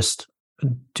people just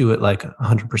do it like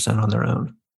 100% on their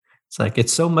own. It's like,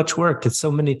 it's so much work. It's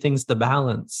so many things to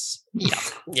balance.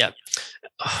 Yeah.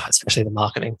 Oh, especially the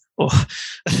marketing. Oh.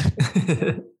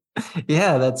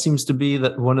 Yeah, that seems to be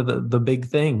one of the big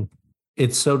thing.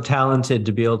 It's so talented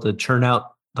to be able to churn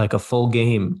out like a full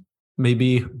game.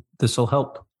 Maybe this will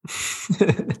help.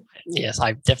 Yes,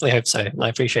 I definitely hope so. I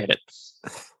appreciate it.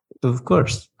 Of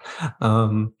course.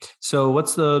 So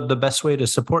what's the best way to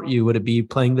support you? Would it be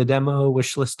playing the demo,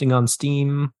 wishlisting on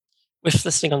Steam?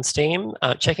 Wishlisting on Steam.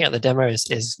 Checking out the demo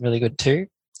is really good too.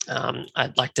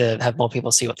 I'd like to have more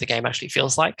people see what the game actually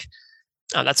feels like.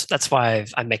 That's why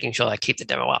I'm making sure I keep the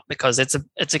demo up, because it's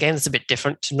a game that's a bit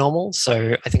different to normal.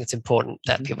 So I think it's important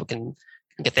that people can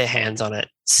get their hands on it,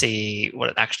 see what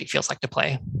it actually feels like to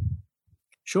play.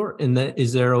 Sure. And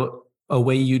is there a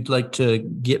way you'd like to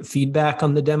get feedback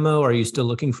on the demo? Are you still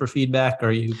looking for feedback? Or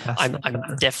are you past I'm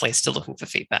that? definitely still looking for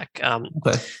feedback.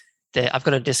 Okay. I've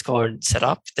got a Discord set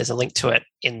up. There's a link to it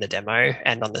in the demo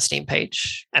and on the Steam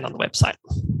page and on the website.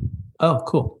 Oh,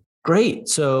 cool. Great.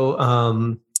 So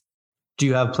Do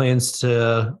you have plans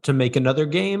to make another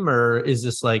game, or is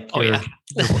this like? Oh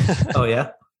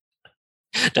yeah,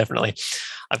 definitely.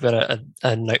 I've got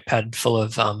a notepad full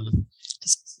of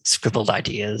just scribbled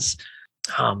ideas.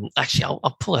 Actually,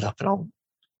 I'll pull it up and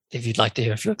if you'd like to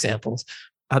hear a few examples.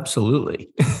 Absolutely.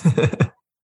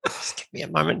 Just give me a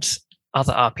moment.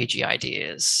 Other RPG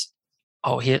ideas.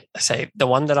 Oh, here, say the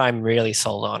one that I'm really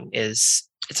sold on is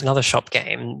it's another shop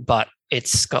game, but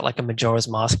it's got like a Majora's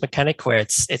Mask mechanic where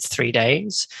it's 3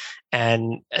 days,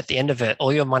 and at the end of it,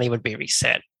 all your money would be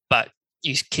reset, but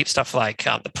you keep stuff like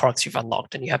the products you've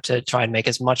unlocked, and you have to try and make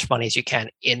as much money as you can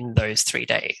in those 3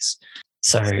 days.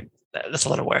 So that's a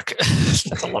lot of work.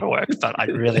 That's a lot of work, but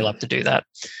I'd really love to do that.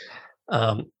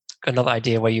 Another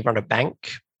idea where you run a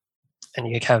bank and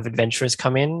you have adventurers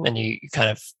come in and you kind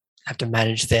of have to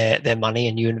manage their money,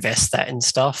 and you invest that in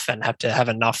stuff and have to have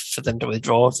enough for them to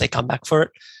withdraw if they come back for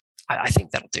it. I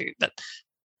think that'll do. But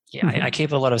yeah, I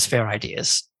keep a lot of spare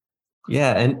ideas.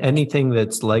 Yeah, and anything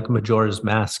that's like Majora's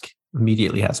Mask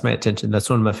immediately has my attention. That's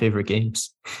one of my favorite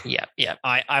games. Yeah.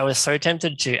 I was so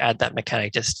tempted to add that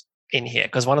mechanic just in here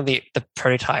because one of the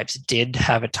prototypes did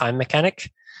have a time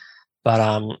mechanic,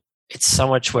 but it's so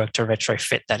much work to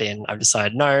retrofit that in. I've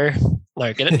decided, no,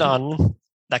 get it done.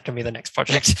 That can be the next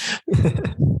project.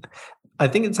 I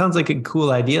think it sounds like a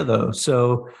cool idea, though.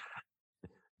 So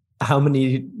how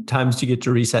many times do you get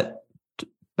to reset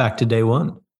back to day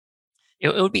one?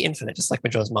 It would be infinite, just like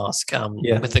Majora's Mask,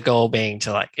 with the goal being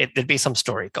to there'd be some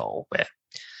story goal where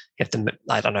you have to,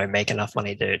 I don't know, make enough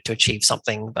money to achieve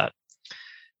something, but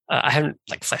I haven't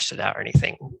fleshed it out or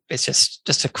anything. It's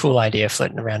just a cool idea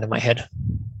floating around in my head.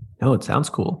 Oh, it sounds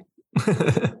cool.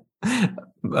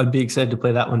 I'd be excited to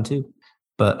play that one too.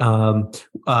 But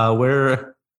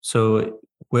where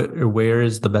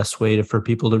is the best way for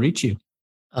people to reach you?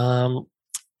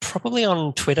 Probably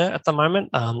on Twitter at the moment.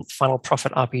 Final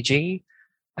Profit RPG.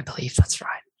 I believe that's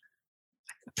right.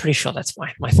 I'm pretty sure that's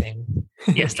my thing.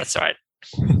 Yes, that's right.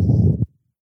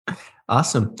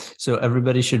 Awesome. So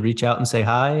everybody should reach out and say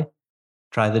hi,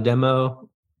 try the demo,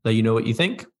 let you know what you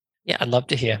think. Yeah, I'd love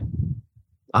to hear.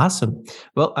 Awesome.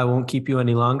 Well, I won't keep you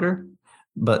any longer,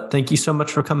 but thank you so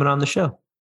much for coming on the show.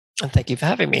 And thank you for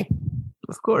having me.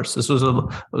 Of course. This was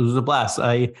a blast.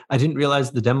 I didn't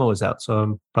realize the demo was out, so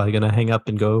I'm probably going to hang up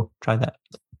and go try that.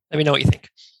 Let me know what you think.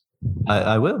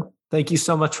 I will. Thank you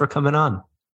so much for coming on.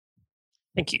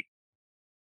 Thank you.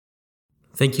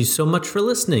 Thank you so much for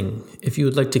listening. If you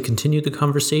would like to continue the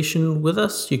conversation with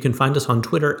us, you can find us on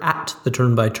Twitter at the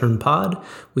Turn by Turn Pod.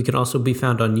 We can also be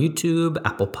found on YouTube,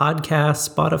 Apple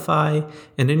Podcasts, Spotify,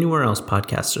 and anywhere else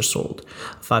podcasts are sold.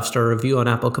 A 5-star review on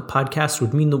Apple Podcasts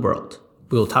would mean the world.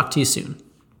 We will talk to you soon.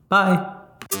 Bye.